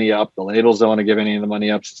any of the money up. The labels don't want to give any of the money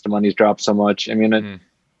up since the money's dropped so much.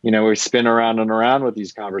 We spin around and around with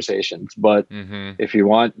these conversations, but if you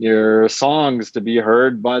want your songs to be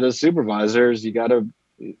heard by the supervisors, you gotta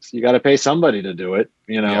pay somebody to do it,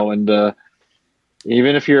 and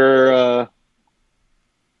even if you're,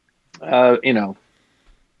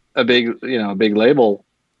 a big label,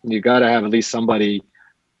 you got to have at least somebody,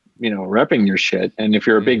 repping your shit. And if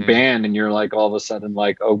you're a big band and you're like, all of a sudden,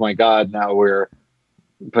 like, oh my God, now we're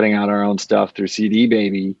putting out our own stuff through CD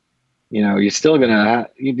Baby, you're still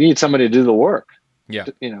you need somebody to do the work. Yeah.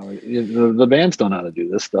 The bands don't know how to do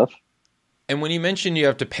this stuff. And when you mentioned you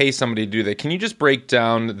have to pay somebody to do that, can you just break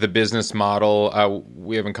down the business model?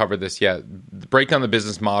 We haven't covered this yet. Break down the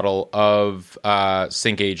business model of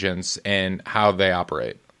sync agents and how they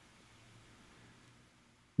operate.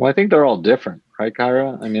 Well, I think they're all different, right,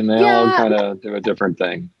 Kyra? They all kind of do a different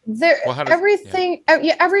thing.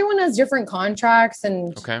 Everyone has different contracts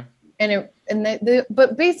and okay.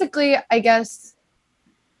 But basically, I guess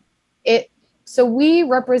so we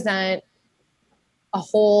represent a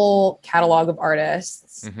whole catalog of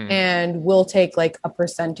artists, and we'll take like a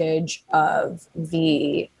percentage of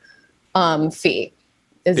the fee.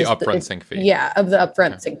 The upfront sync fee. Yeah, of the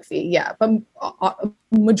upfront sync fee. Yeah, but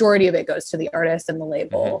majority of it goes to the artist and the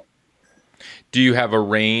label. Do you have a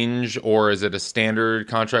range, or is it a standard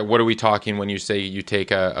contract? What are we talking when you say you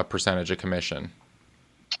take a percentage of commission?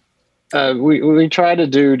 We try to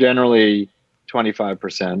do generally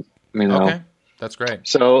 25%. Okay, that's great.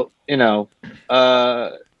 So and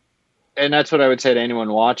that's what I would say to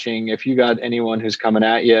anyone watching. If you got anyone who's coming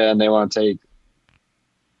at you and they want to take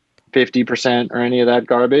 50% or any of that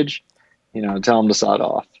garbage, tell them to sod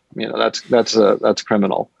off. That's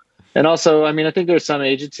criminal. And also, I think there's some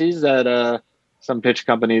agencies that some pitch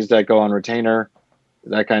companies that go on retainer,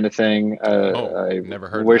 that kind of thing. I've never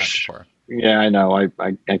heard of that before. Yeah, I know. I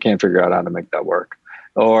can't figure out how to make that work.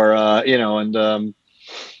 Or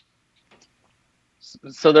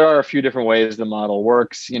so there are a few different ways the model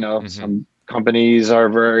works. Some companies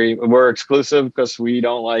we're exclusive because we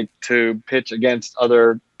don't like to pitch against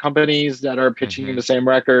other companies that are pitching the same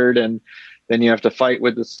record, and then you have to fight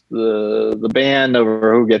with the band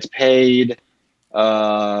over who gets paid.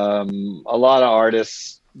 A lot of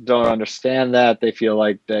artists don't understand that. They feel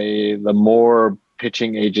like the more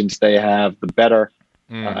pitching agents they have, the better.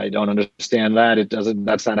 I don't understand that.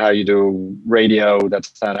 That's not how you do radio.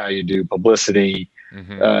 That's not how you do publicity.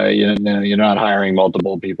 You're not hiring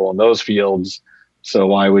multiple people in those fields. So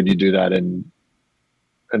why would you do that in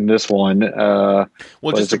in this one. Well,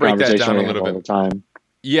 just to break that down a little bit. All the time.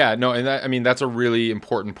 Yeah, no, and that, I mean, that's a really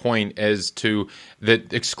important point as to the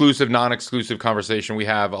exclusive, non-exclusive conversation we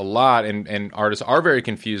have a lot, and artists are very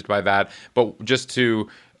confused by that. But just to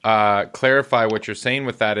clarify what you're saying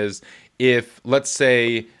with that is, if, let's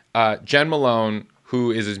say, Jen Malone,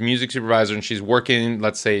 who is his music supervisor, and she's working,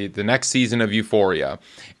 let's say, the next season of Euphoria,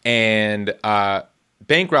 and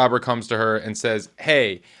Bank Robber comes to her and says,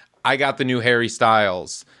 hey, I got the new Harry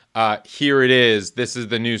Styles. Here it is. This is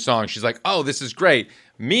the new song. She's like, oh, this is great.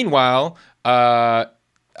 Meanwhile,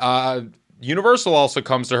 Universal also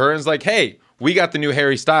comes to her and is like, hey, we got the new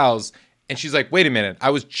Harry Styles. And she's like, wait a minute.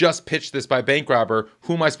 I was just pitched this by Bank Robber.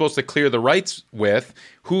 Who am I supposed to clear the rights with?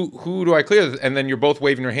 Who do I clear? And then you're both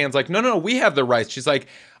waving your hands like, no, we have the rights. She's like,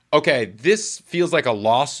 okay, this feels like a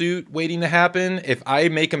lawsuit waiting to happen. If I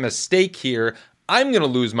make a mistake here, I'm going to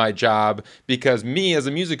lose my job, because me as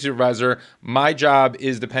a music supervisor, my job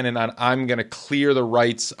is dependent on I'm going to clear the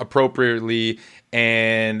rights appropriately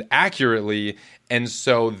and accurately. And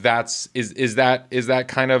so is that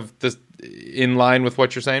kind of in line with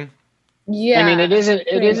what you're saying? Yeah. I mean, it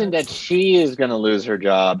isn't that she is going to lose her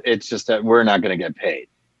job. It's just that we're not going to get paid.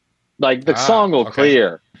 Like, the song will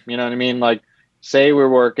clear. You know what I mean? Like, say we're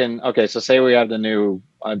working. Okay, so say we have the new.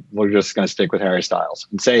 We're just going to stick with Harry Styles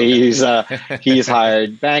and say he's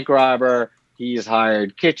hired Bank Robber. He's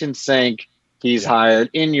hired Kitchen Sink. He's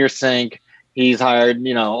hired In Your Sink. He's hired,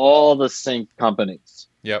 all the sink companies.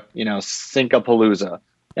 Yep. Sinkapalooza.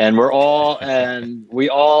 And we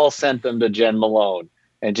all sent them to Jen Malone.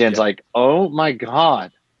 And Jen's like, oh my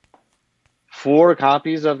God, 4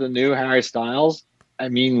 copies of the new Harry Styles? I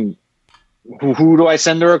mean, who do I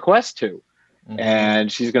send the request to? Mm-hmm.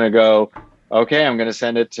 And she's going to go, okay, I'm going to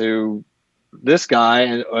send it to this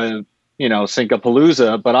guy,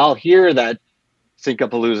 Sinkapalooza, but I'll hear that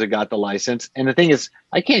Sinkapalooza got the license. And the thing is,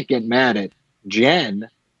 I can't get mad at Jen,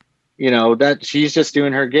 that she's just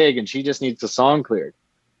doing her gig and she just needs the song cleared.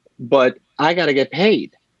 But I got to get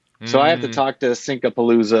paid. So I have to talk to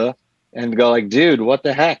Sinkapalooza and go like, dude, what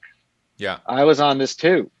the heck? Yeah. I was on this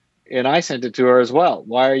too. And I sent it to her as well.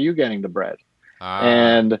 Why are you getting the bread?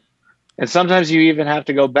 And sometimes you even have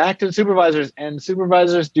to go back to the supervisors, and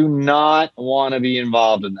supervisors do not want to be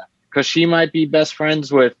involved in that, because she might be best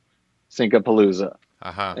friends with Sinkapalooza.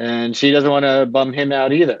 And she doesn't want to bum him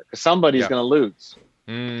out either, because somebody's going to lose.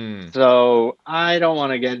 So I don't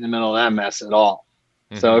want to get in the middle of that mess at all.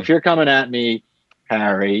 So if you're coming at me,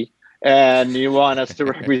 Harry, and you want us to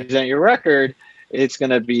represent your record, it's going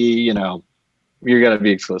to be, you're going to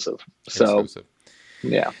be exclusive.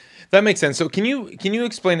 Yeah. That makes sense. So can you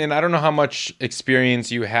explain, and I don't know how much experience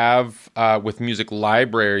you have with music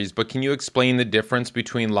libraries, but can you explain the difference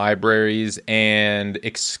between libraries and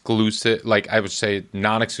exclusive, like I would say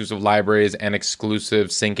non-exclusive libraries and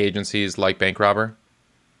exclusive sync agencies like Bank Robber?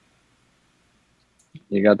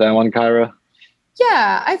 You got that one, Kyra?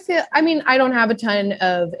 Yeah, I don't have a ton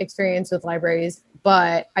of experience with libraries,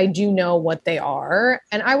 but I do know what they are.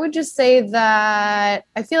 And I would just say that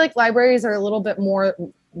I feel like libraries are a little bit more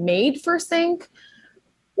made for sync,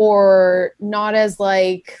 or not as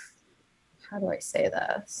like, how do I say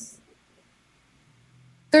this?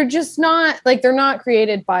 They're just not like, they're not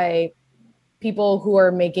created by people who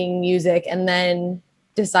are making music and then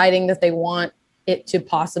deciding that they want it to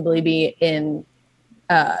possibly be in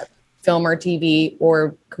film or TV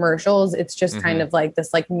or commercials. It's just kind of like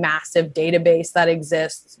this like massive database that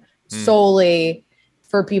exists solely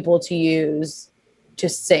for people to use to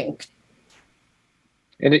sync.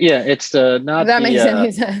 And it's not. If that makes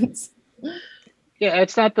any sense. Yeah,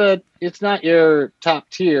 it's not your top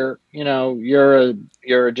tier. You're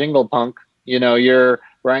a jingle punk. You're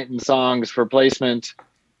writing songs for placement,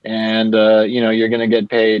 and you're going to get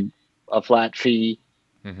paid a flat fee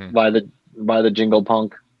by the jingle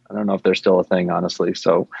punk. I don't know if they're still a thing, honestly.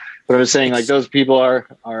 So, but I was saying, like, those people are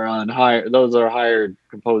on hire. Those are hired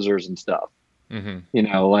composers and stuff.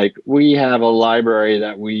 Like, we have a library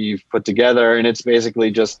that we've put together, and it's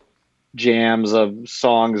basically just jams of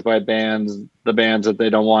songs by the bands that they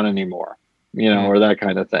don't want anymore, or that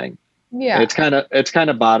kind of thing. Yeah. It's kind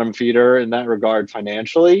of bottom feeder in that regard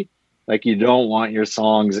financially. Like, you don't want your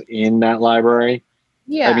songs in that library.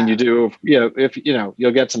 Yeah. I mean, you do, if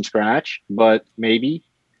you'll get some scratch, but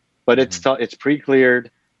it's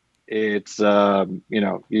pre-cleared. It's,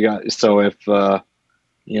 you got, so if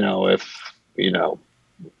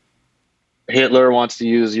Hitler wants to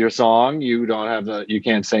use your song, you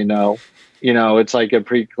can't say no. It's like a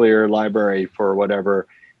pre-clear library for whatever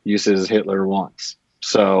uses Hitler wants.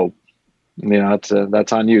 So,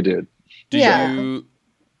 that's on you, dude. You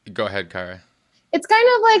go ahead, Kyra? it's kind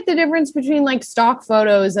of like the difference between like stock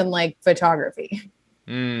photos and like photography.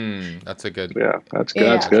 That's a good. Yeah, that's good. Yeah.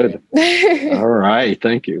 That's good. All right,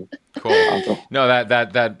 thank you. Cool. No,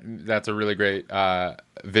 that's a really great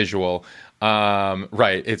visual.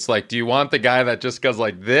 Right. It's like, do you want the guy that just goes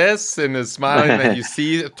like this and is smiling that you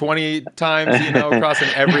see 20 times, across in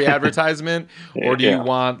every advertisement? Or do you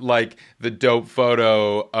want like the dope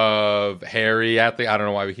photo of Harry I don't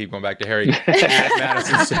know why we keep going back to Harry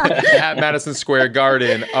at Madison Square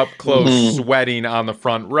Garden, up close, sweating on the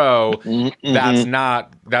front row.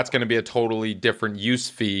 That's going to be a totally different use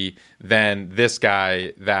fee than this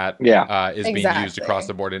guy that is being used across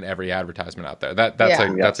the board in every advertisement out there.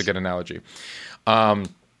 That's a good analogy.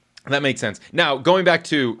 That makes sense. Now, going back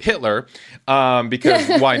to Hitler,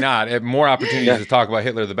 because why not? More opportunities to talk about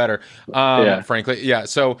Hitler, the better. Frankly, yeah.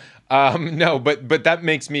 So, no, but that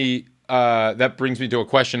makes me that brings me to a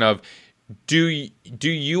question of do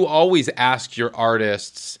you always ask your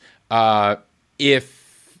artists but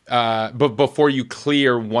before you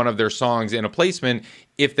clear one of their songs in a placement,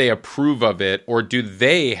 if they approve of it, or do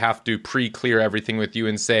they have to pre-clear everything with you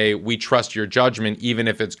and say, we trust your judgment, even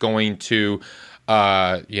if it's going to,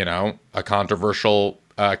 a controversial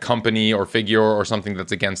company or figure or something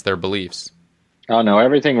that's against their beliefs? Oh no,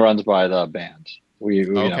 everything runs by the band. We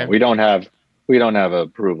don't have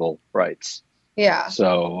approval rights. Yeah.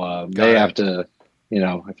 So they have to,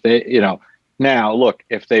 if they, now look,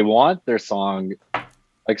 if they want their song,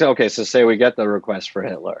 like, okay, so say we get the request for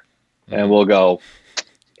Hitler, and we'll go,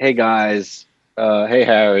 hey guys, hey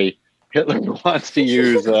Harry, Hitler wants to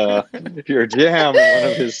use your jam in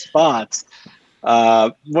one of his spots.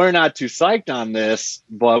 We're not too psyched on this,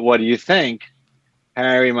 but what do you think?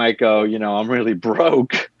 Harry might go, I'm really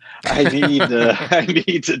broke. I need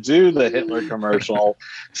to do the Hitler commercial,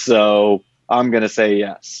 so I'm gonna say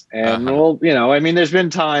yes. And we'll, there's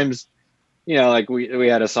been times, like we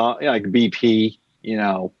had a song like BP.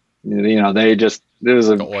 They just, it was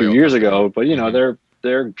a few years ago, but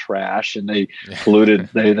they're trash and they polluted.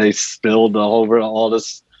 they spilled all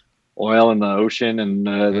this oil in the ocean,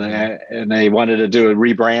 and they wanted to do a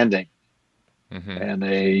rebranding, and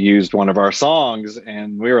they used one of our songs,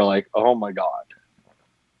 and we were like, oh my god.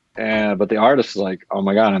 But the artist was like, oh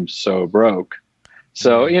my god, I'm so broke.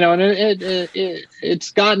 So and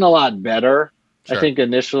it's gotten a lot better. Sure. I think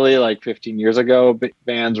initially, like 15 years ago,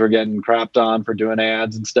 bands were getting crapped on for doing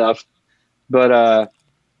ads and stuff. But,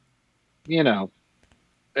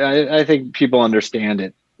 I think people understand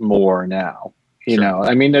it more now.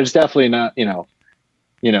 There's definitely not, if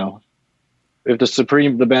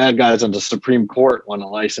the bad guys on the Supreme Court want to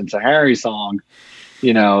license a Harry song,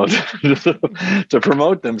 to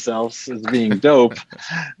promote themselves as being dope,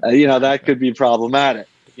 that could be problematic,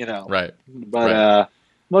 Right. But,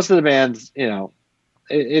 most of the bands,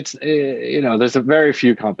 there's a very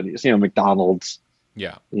few companies, McDonald's,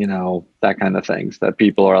 that kind of things that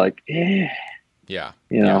people are like, do I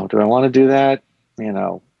want to do that?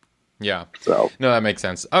 Yeah. So no, that makes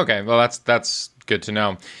sense. Okay. Well, that's good to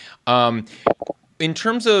know. In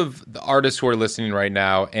terms of the artists who are listening right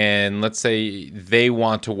now, and let's say they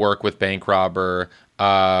want to work with Bank Robber,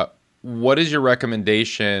 what is your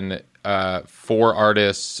recommendation for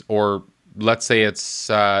artists, or let's say it's,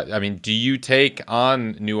 do you take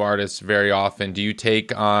on new artists very often? Do you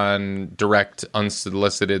take on direct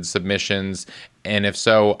unsolicited submissions? And if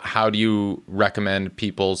so, how do you recommend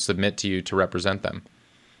people submit to you to represent them?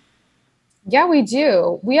 Yeah, we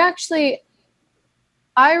do.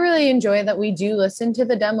 I really enjoy that we do listen to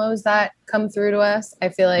the demos that come through to us. I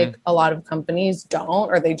feel like a lot of companies don't,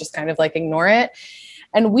 or they just kind of like ignore it.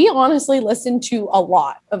 And we honestly listen to a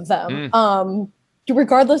lot of them.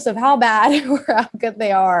 Regardless of how bad or how good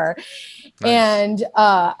they are. Nice. And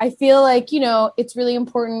I feel like, it's really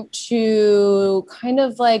important to kind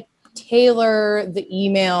of like tailor the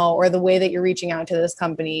email or the way that you're reaching out to this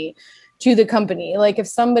company to the company. Like if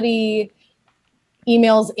somebody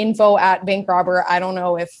emails info@Bank Robber, I don't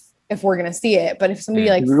know if we're going to see it, but if somebody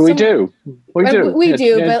like... We do. We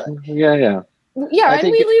do. But yeah. Yeah, and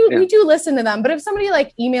we do listen to them. But if somebody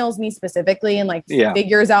like emails me specifically and like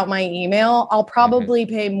figures out my email, I'll probably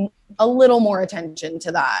pay a little more attention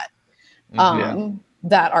to that,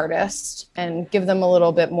 that artist, and give them a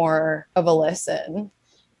little bit more of a listen.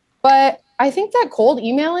 But I think that cold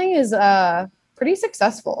emailing is pretty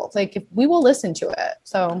successful. Like if we will listen to it.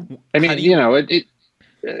 So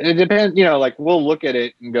it depends. Like we'll look at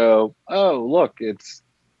it and go, oh look,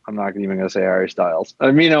 I'm not even going to say Harry Styles.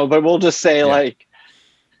 But we'll just say like,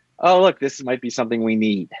 oh, look, this might be something we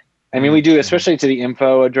need. We do, especially to the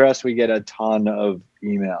info address, we get a ton of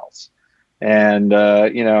emails. And, I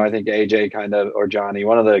think AJ or Johnny,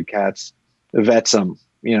 one of the cats vets them,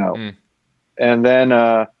 and then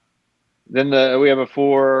we have a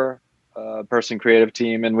 4-person creative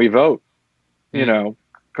team, and we vote,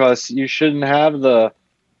 because you shouldn't have the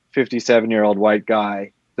 57-year-old white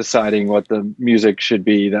guy deciding what the music should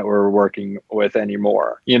be that we're working with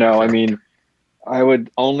anymore. I mean, I would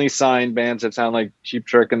only sign bands that sound like Cheap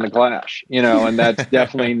Trick and The Clash, and that's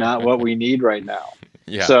definitely not what we need right now.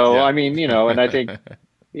 I mean, and I think,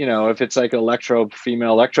 if it's like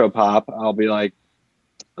female electro pop, I'll be like,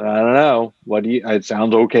 I don't know, it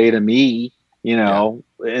sounds okay to me,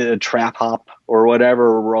 a trap hop or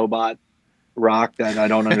whatever, robot rock that I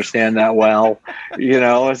don't understand that well.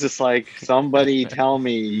 It's just like, somebody tell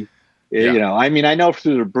me, I mean, I know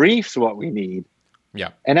through the briefs what we need. Yeah.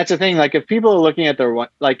 And that's the thing. Like, if people are looking at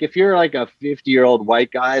if you're like a 50-year-old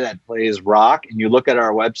white guy that plays rock and you look at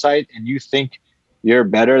our website and you think you're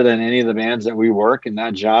better than any of the bands that we work in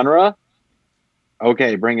that genre,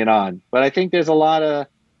 okay, bring it on. But I think there's a lot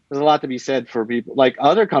to be said for people. Like,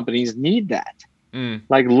 other companies need that.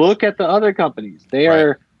 Like, look at the other companies.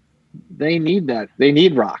 They need that. They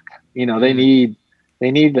need rock. They need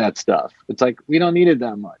that stuff. It's like, we don't need it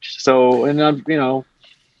that much. So, and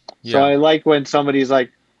so I like when somebody's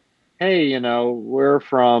like, hey, we're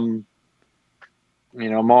from,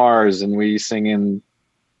 Mars, and we sing in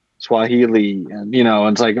Swahili, and,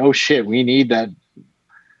 and it's like, oh shit, we need that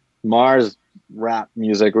Mars rap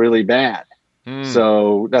music really bad.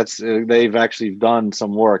 So they've actually done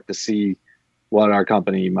some work to see what our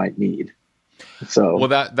company might need. So, well,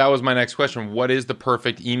 that was my next question. What is the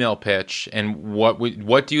perfect email pitch, and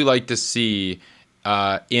what do you like to see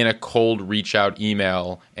in a cold reach out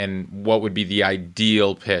email, and what would be the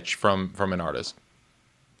ideal pitch from an artist?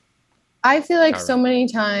 I feel like so many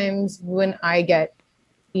times when I get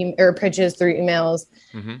or pitches through emails,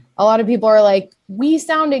 a lot of people are like, we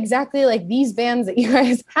sound exactly like these bands that you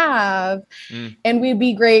guys have, and we'd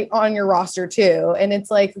be great on your roster too. And it's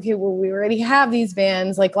like, okay, well, we already have these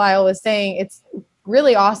bands. Like Lyle was saying, it's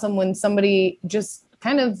really awesome when somebody just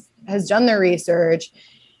kind of has done their research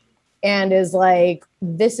and is like,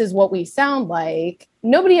 this is what we sound like.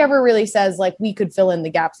 Nobody ever really says like, we could fill in the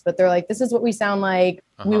gaps, but they're like, this is what we sound like.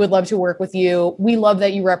 We would love to work with you. We love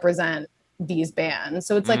that you represent these bands.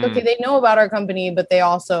 So it's like, okay, they know about our company, but they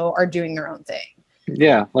also are doing their own thing.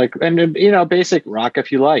 Yeah. Like, and basic rock,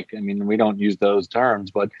 if you like. I mean, we don't use those terms,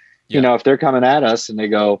 but if they're coming at us and they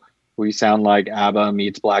go, we sound like ABBA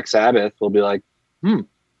meets Black Sabbath, we'll be like,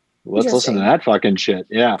 let's listen to that fucking shit.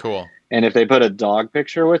 Yeah. Cool. And if they put a dog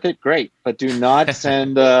picture with it, great. But do not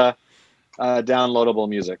send downloadable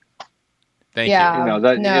music. Thank you.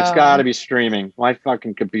 It's got to be streaming. My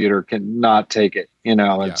fucking computer cannot take it.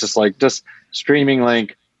 It's just streaming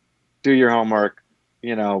link. Do your homework.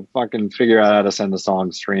 Fucking figure out how to send the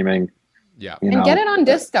song streaming. Yeah. And get it on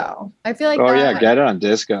disco. I feel like. Oh yeah, get it on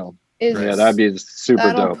disco. That'd be super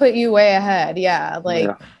dope. That'll put you way ahead. Yeah,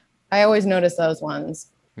 I always notice those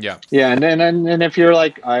ones. Yeah. Yeah, and if you're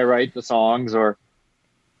like, I write the songs, or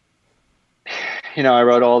I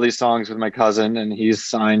wrote all these songs with my cousin, and he's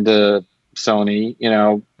signed to Sony.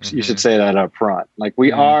 You should say that up front. Like,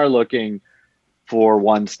 we are looking for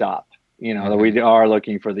one stop. We are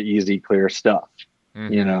looking for the easy, clear stuff.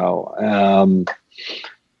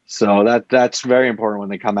 So that's very important when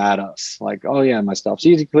they come at us. Like, oh yeah, my stuff's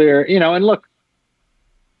easy, clear. And look,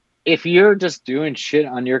 if you're just doing shit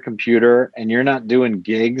on your computer and you're not doing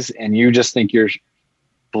gigs and you just think you're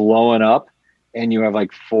blowing up and you have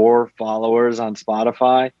like 4 followers on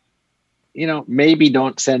Spotify, maybe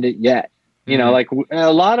don't send it yet. Like,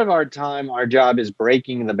 a lot of our time, our job is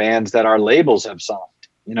breaking the bands that our labels have signed.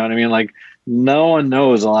 You know what I mean? Like, no one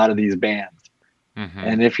knows a lot of these bands.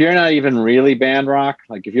 And if you're not even really band rock,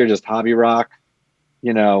 like if you're just hobby rock,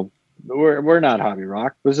 we're not hobby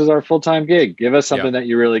rock. This is our full-time gig. Give us something that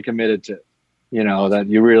you're really committed to, that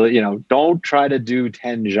you really, don't try to do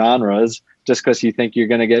 10 genres just because you think you're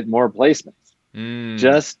going to get more placements.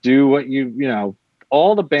 Just do what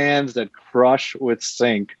all the bands that crush with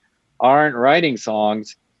Sync aren't writing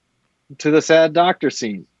songs to the Sad Doctor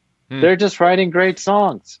scene. They're just writing great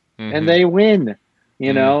songs and they win,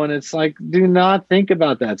 and it's like, do not think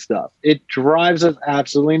about that stuff. It drives us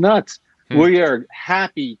absolutely nuts. We are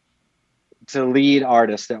happy to lead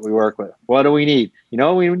artists that we work with. What do we need?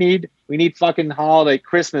 We need fucking holiday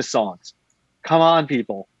Christmas songs. Come on,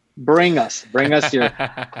 people. Bring us your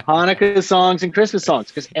Hanukkah songs and Christmas songs.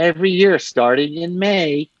 Because every year, starting in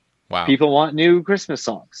May, people want new Christmas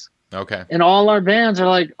songs. Okay. And all our bands are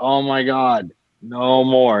like, oh my God, no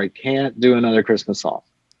more. I can't do another Christmas song.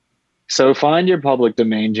 So find your public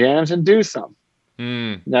domain jams and do some.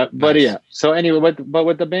 But yeah. So anyway, but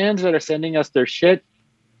with the bands that are sending us their shit,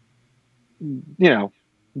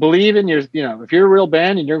 believe in your, if you're a real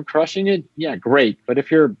band and you're crushing it, yeah, great. But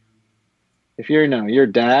if you're your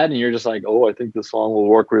dad and you're just like, oh, I think this song will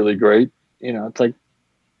work really great. It's like,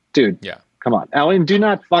 dude, yeah, come on. Alan, do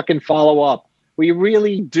not fucking follow up. We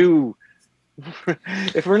really do.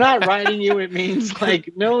 If we're not writing you, it means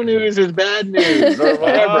like no news is bad news or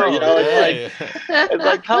whatever. It's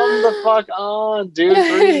like come the fuck on, dude. 3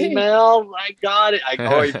 emails. I got it.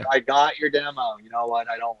 I got your demo. You know what?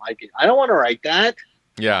 I don't like it. I don't want to write that.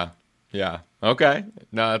 Yeah. Okay.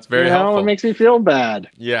 No, that's very helpful. It makes me feel bad.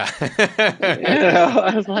 Yeah.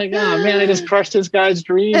 I was like, oh man, I just crushed this guy's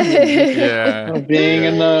dream. Of being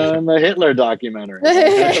in the Hitler documentary.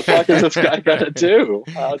 What the fuck is this guy gonna do?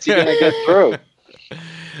 How's he gonna get through?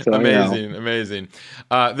 So, amazing.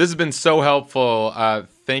 This has been so helpful.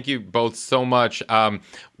 Thank you both so much. I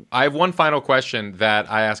have one final question that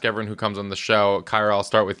I ask everyone who comes on the show. Kyra, I'll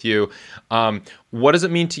start with you. What does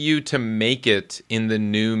it mean to you to make it in the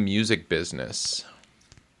new music business?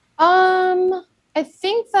 I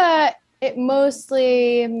think that it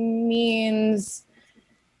mostly means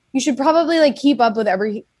you should probably keep up with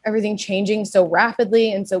everything changing so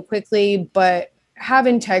rapidly and so quickly, but have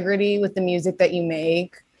integrity with the music that you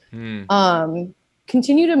make.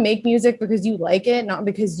 Continue to make music because you like it, not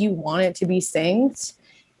because you want it to be synced.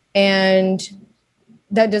 And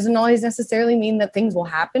that doesn't always necessarily mean that things will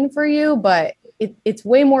happen for you, but it's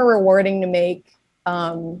way more rewarding to make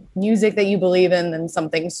music that you believe in than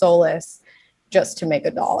something soulless just to make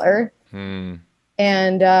 $1.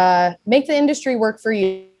 And make the industry work for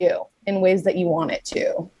you in ways that you want it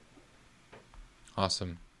to.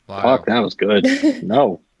 Awesome. Wow. Fuck, that was good.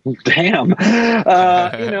 No. Damn.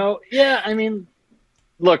 Yeah, I mean,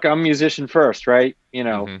 look, I'm a musician first, right?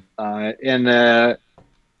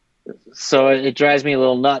 So it drives me a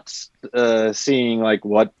little nuts seeing like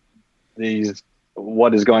what is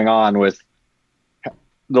going on with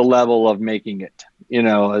the level of making it.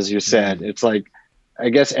 As you said, it's like I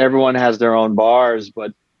guess everyone has their own bars,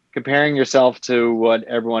 but comparing yourself to what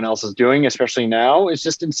everyone else is doing, especially now, is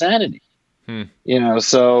just insanity.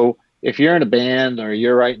 So if you're in a band or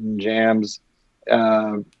you're writing jams,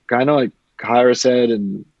 kind of like Kyra said,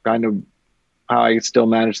 and kind of how I still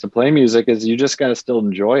manage to play music is you just got to still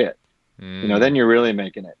enjoy it. Then you're really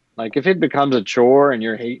making it. Like if it becomes a chore and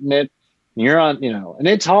you're hating it, you're on, and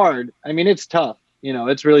it's hard. I mean, it's tough.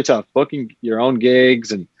 It's really tough booking your own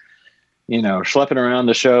gigs and, schlepping around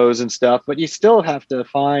the shows and stuff, but you still have to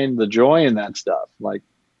find the joy in that stuff. Like,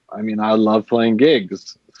 I mean, I love playing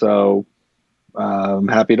gigs, so I'm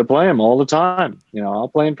happy to play them all the time. I'll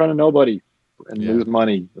play in front of nobody and lose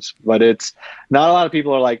money, but it's not a lot of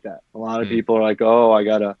people are like that. A lot of people are like, oh, I need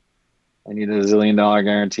a $1 zillion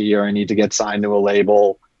guarantee, or I need to get signed to a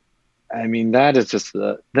label. I mean, that is just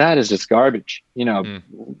garbage.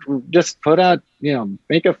 Just put out,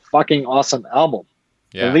 make a fucking awesome album.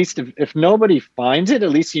 Yeah. At least if nobody finds it, at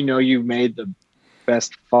least you've made the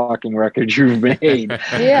best fucking record you've made.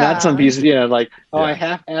 Not some piece of, I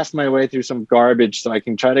half-assed my way through some garbage so I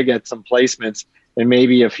can try to get some placements and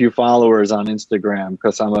maybe a few followers on Instagram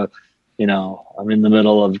because I'm I'm in the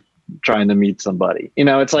middle of trying to meet somebody.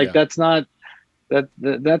 It's like that's not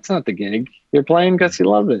the gig. You're playing because you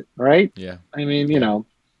love it, right? Yeah. I mean,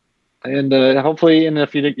 and hopefully, and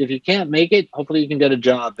if you can't make it, hopefully you can get a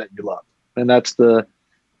job that you love, and that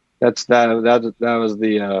was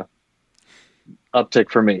the uptick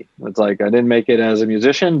for me. It's like I didn't make it as a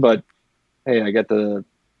musician, but hey, I get to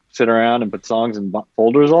sit around and put songs in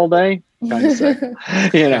folders all day. Kind of sick,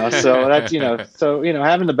 So that's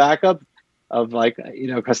having the backup of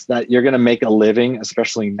because that you're gonna make a living,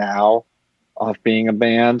 especially now, off being a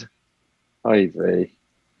band. I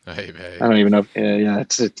don't even know.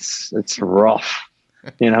 It's rough.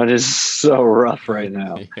 It is so rough right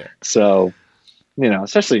now. So,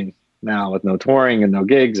 especially now with no touring and no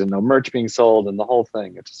gigs and no merch being sold and the whole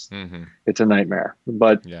thing, it's a nightmare.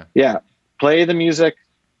 But play the music,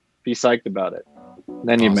 be psyched about it.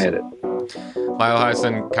 Then you've made it. Lyle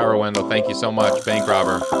Hyson, Kyra Wendell, thank you so much. Bank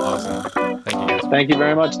Robber, awesome. Thank you guys. Thank you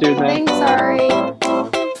very much, dude, man. Thanks, Ari.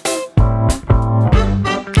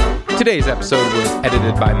 Today's episode was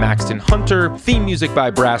edited by Maxton Hunter, theme music by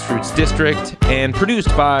Brassroots District, and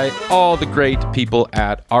produced by all the great people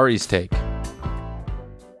at Ari's Take.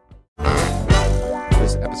 This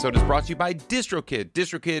This episode is brought to you by DistroKid.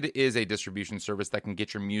 DistroKid is a distribution service that can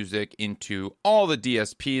get your music into all the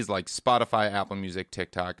DSPs like Spotify, Apple Music,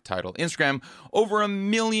 TikTok, Tidal, Instagram. Over 1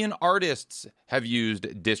 million artists have used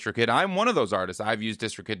DistroKid. I'm one of those artists. I've used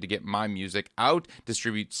DistroKid to get my music out,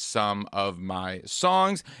 distribute some of my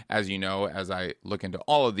songs. As you know, as I look into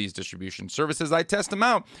all of these distribution services, I test them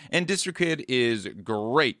out. And DistroKid is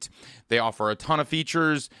great. They offer a ton of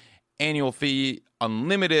features, annual fee,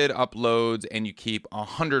 unlimited uploads, and you keep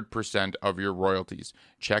 100% of your royalties.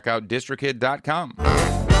 Check out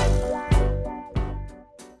distrokid.com.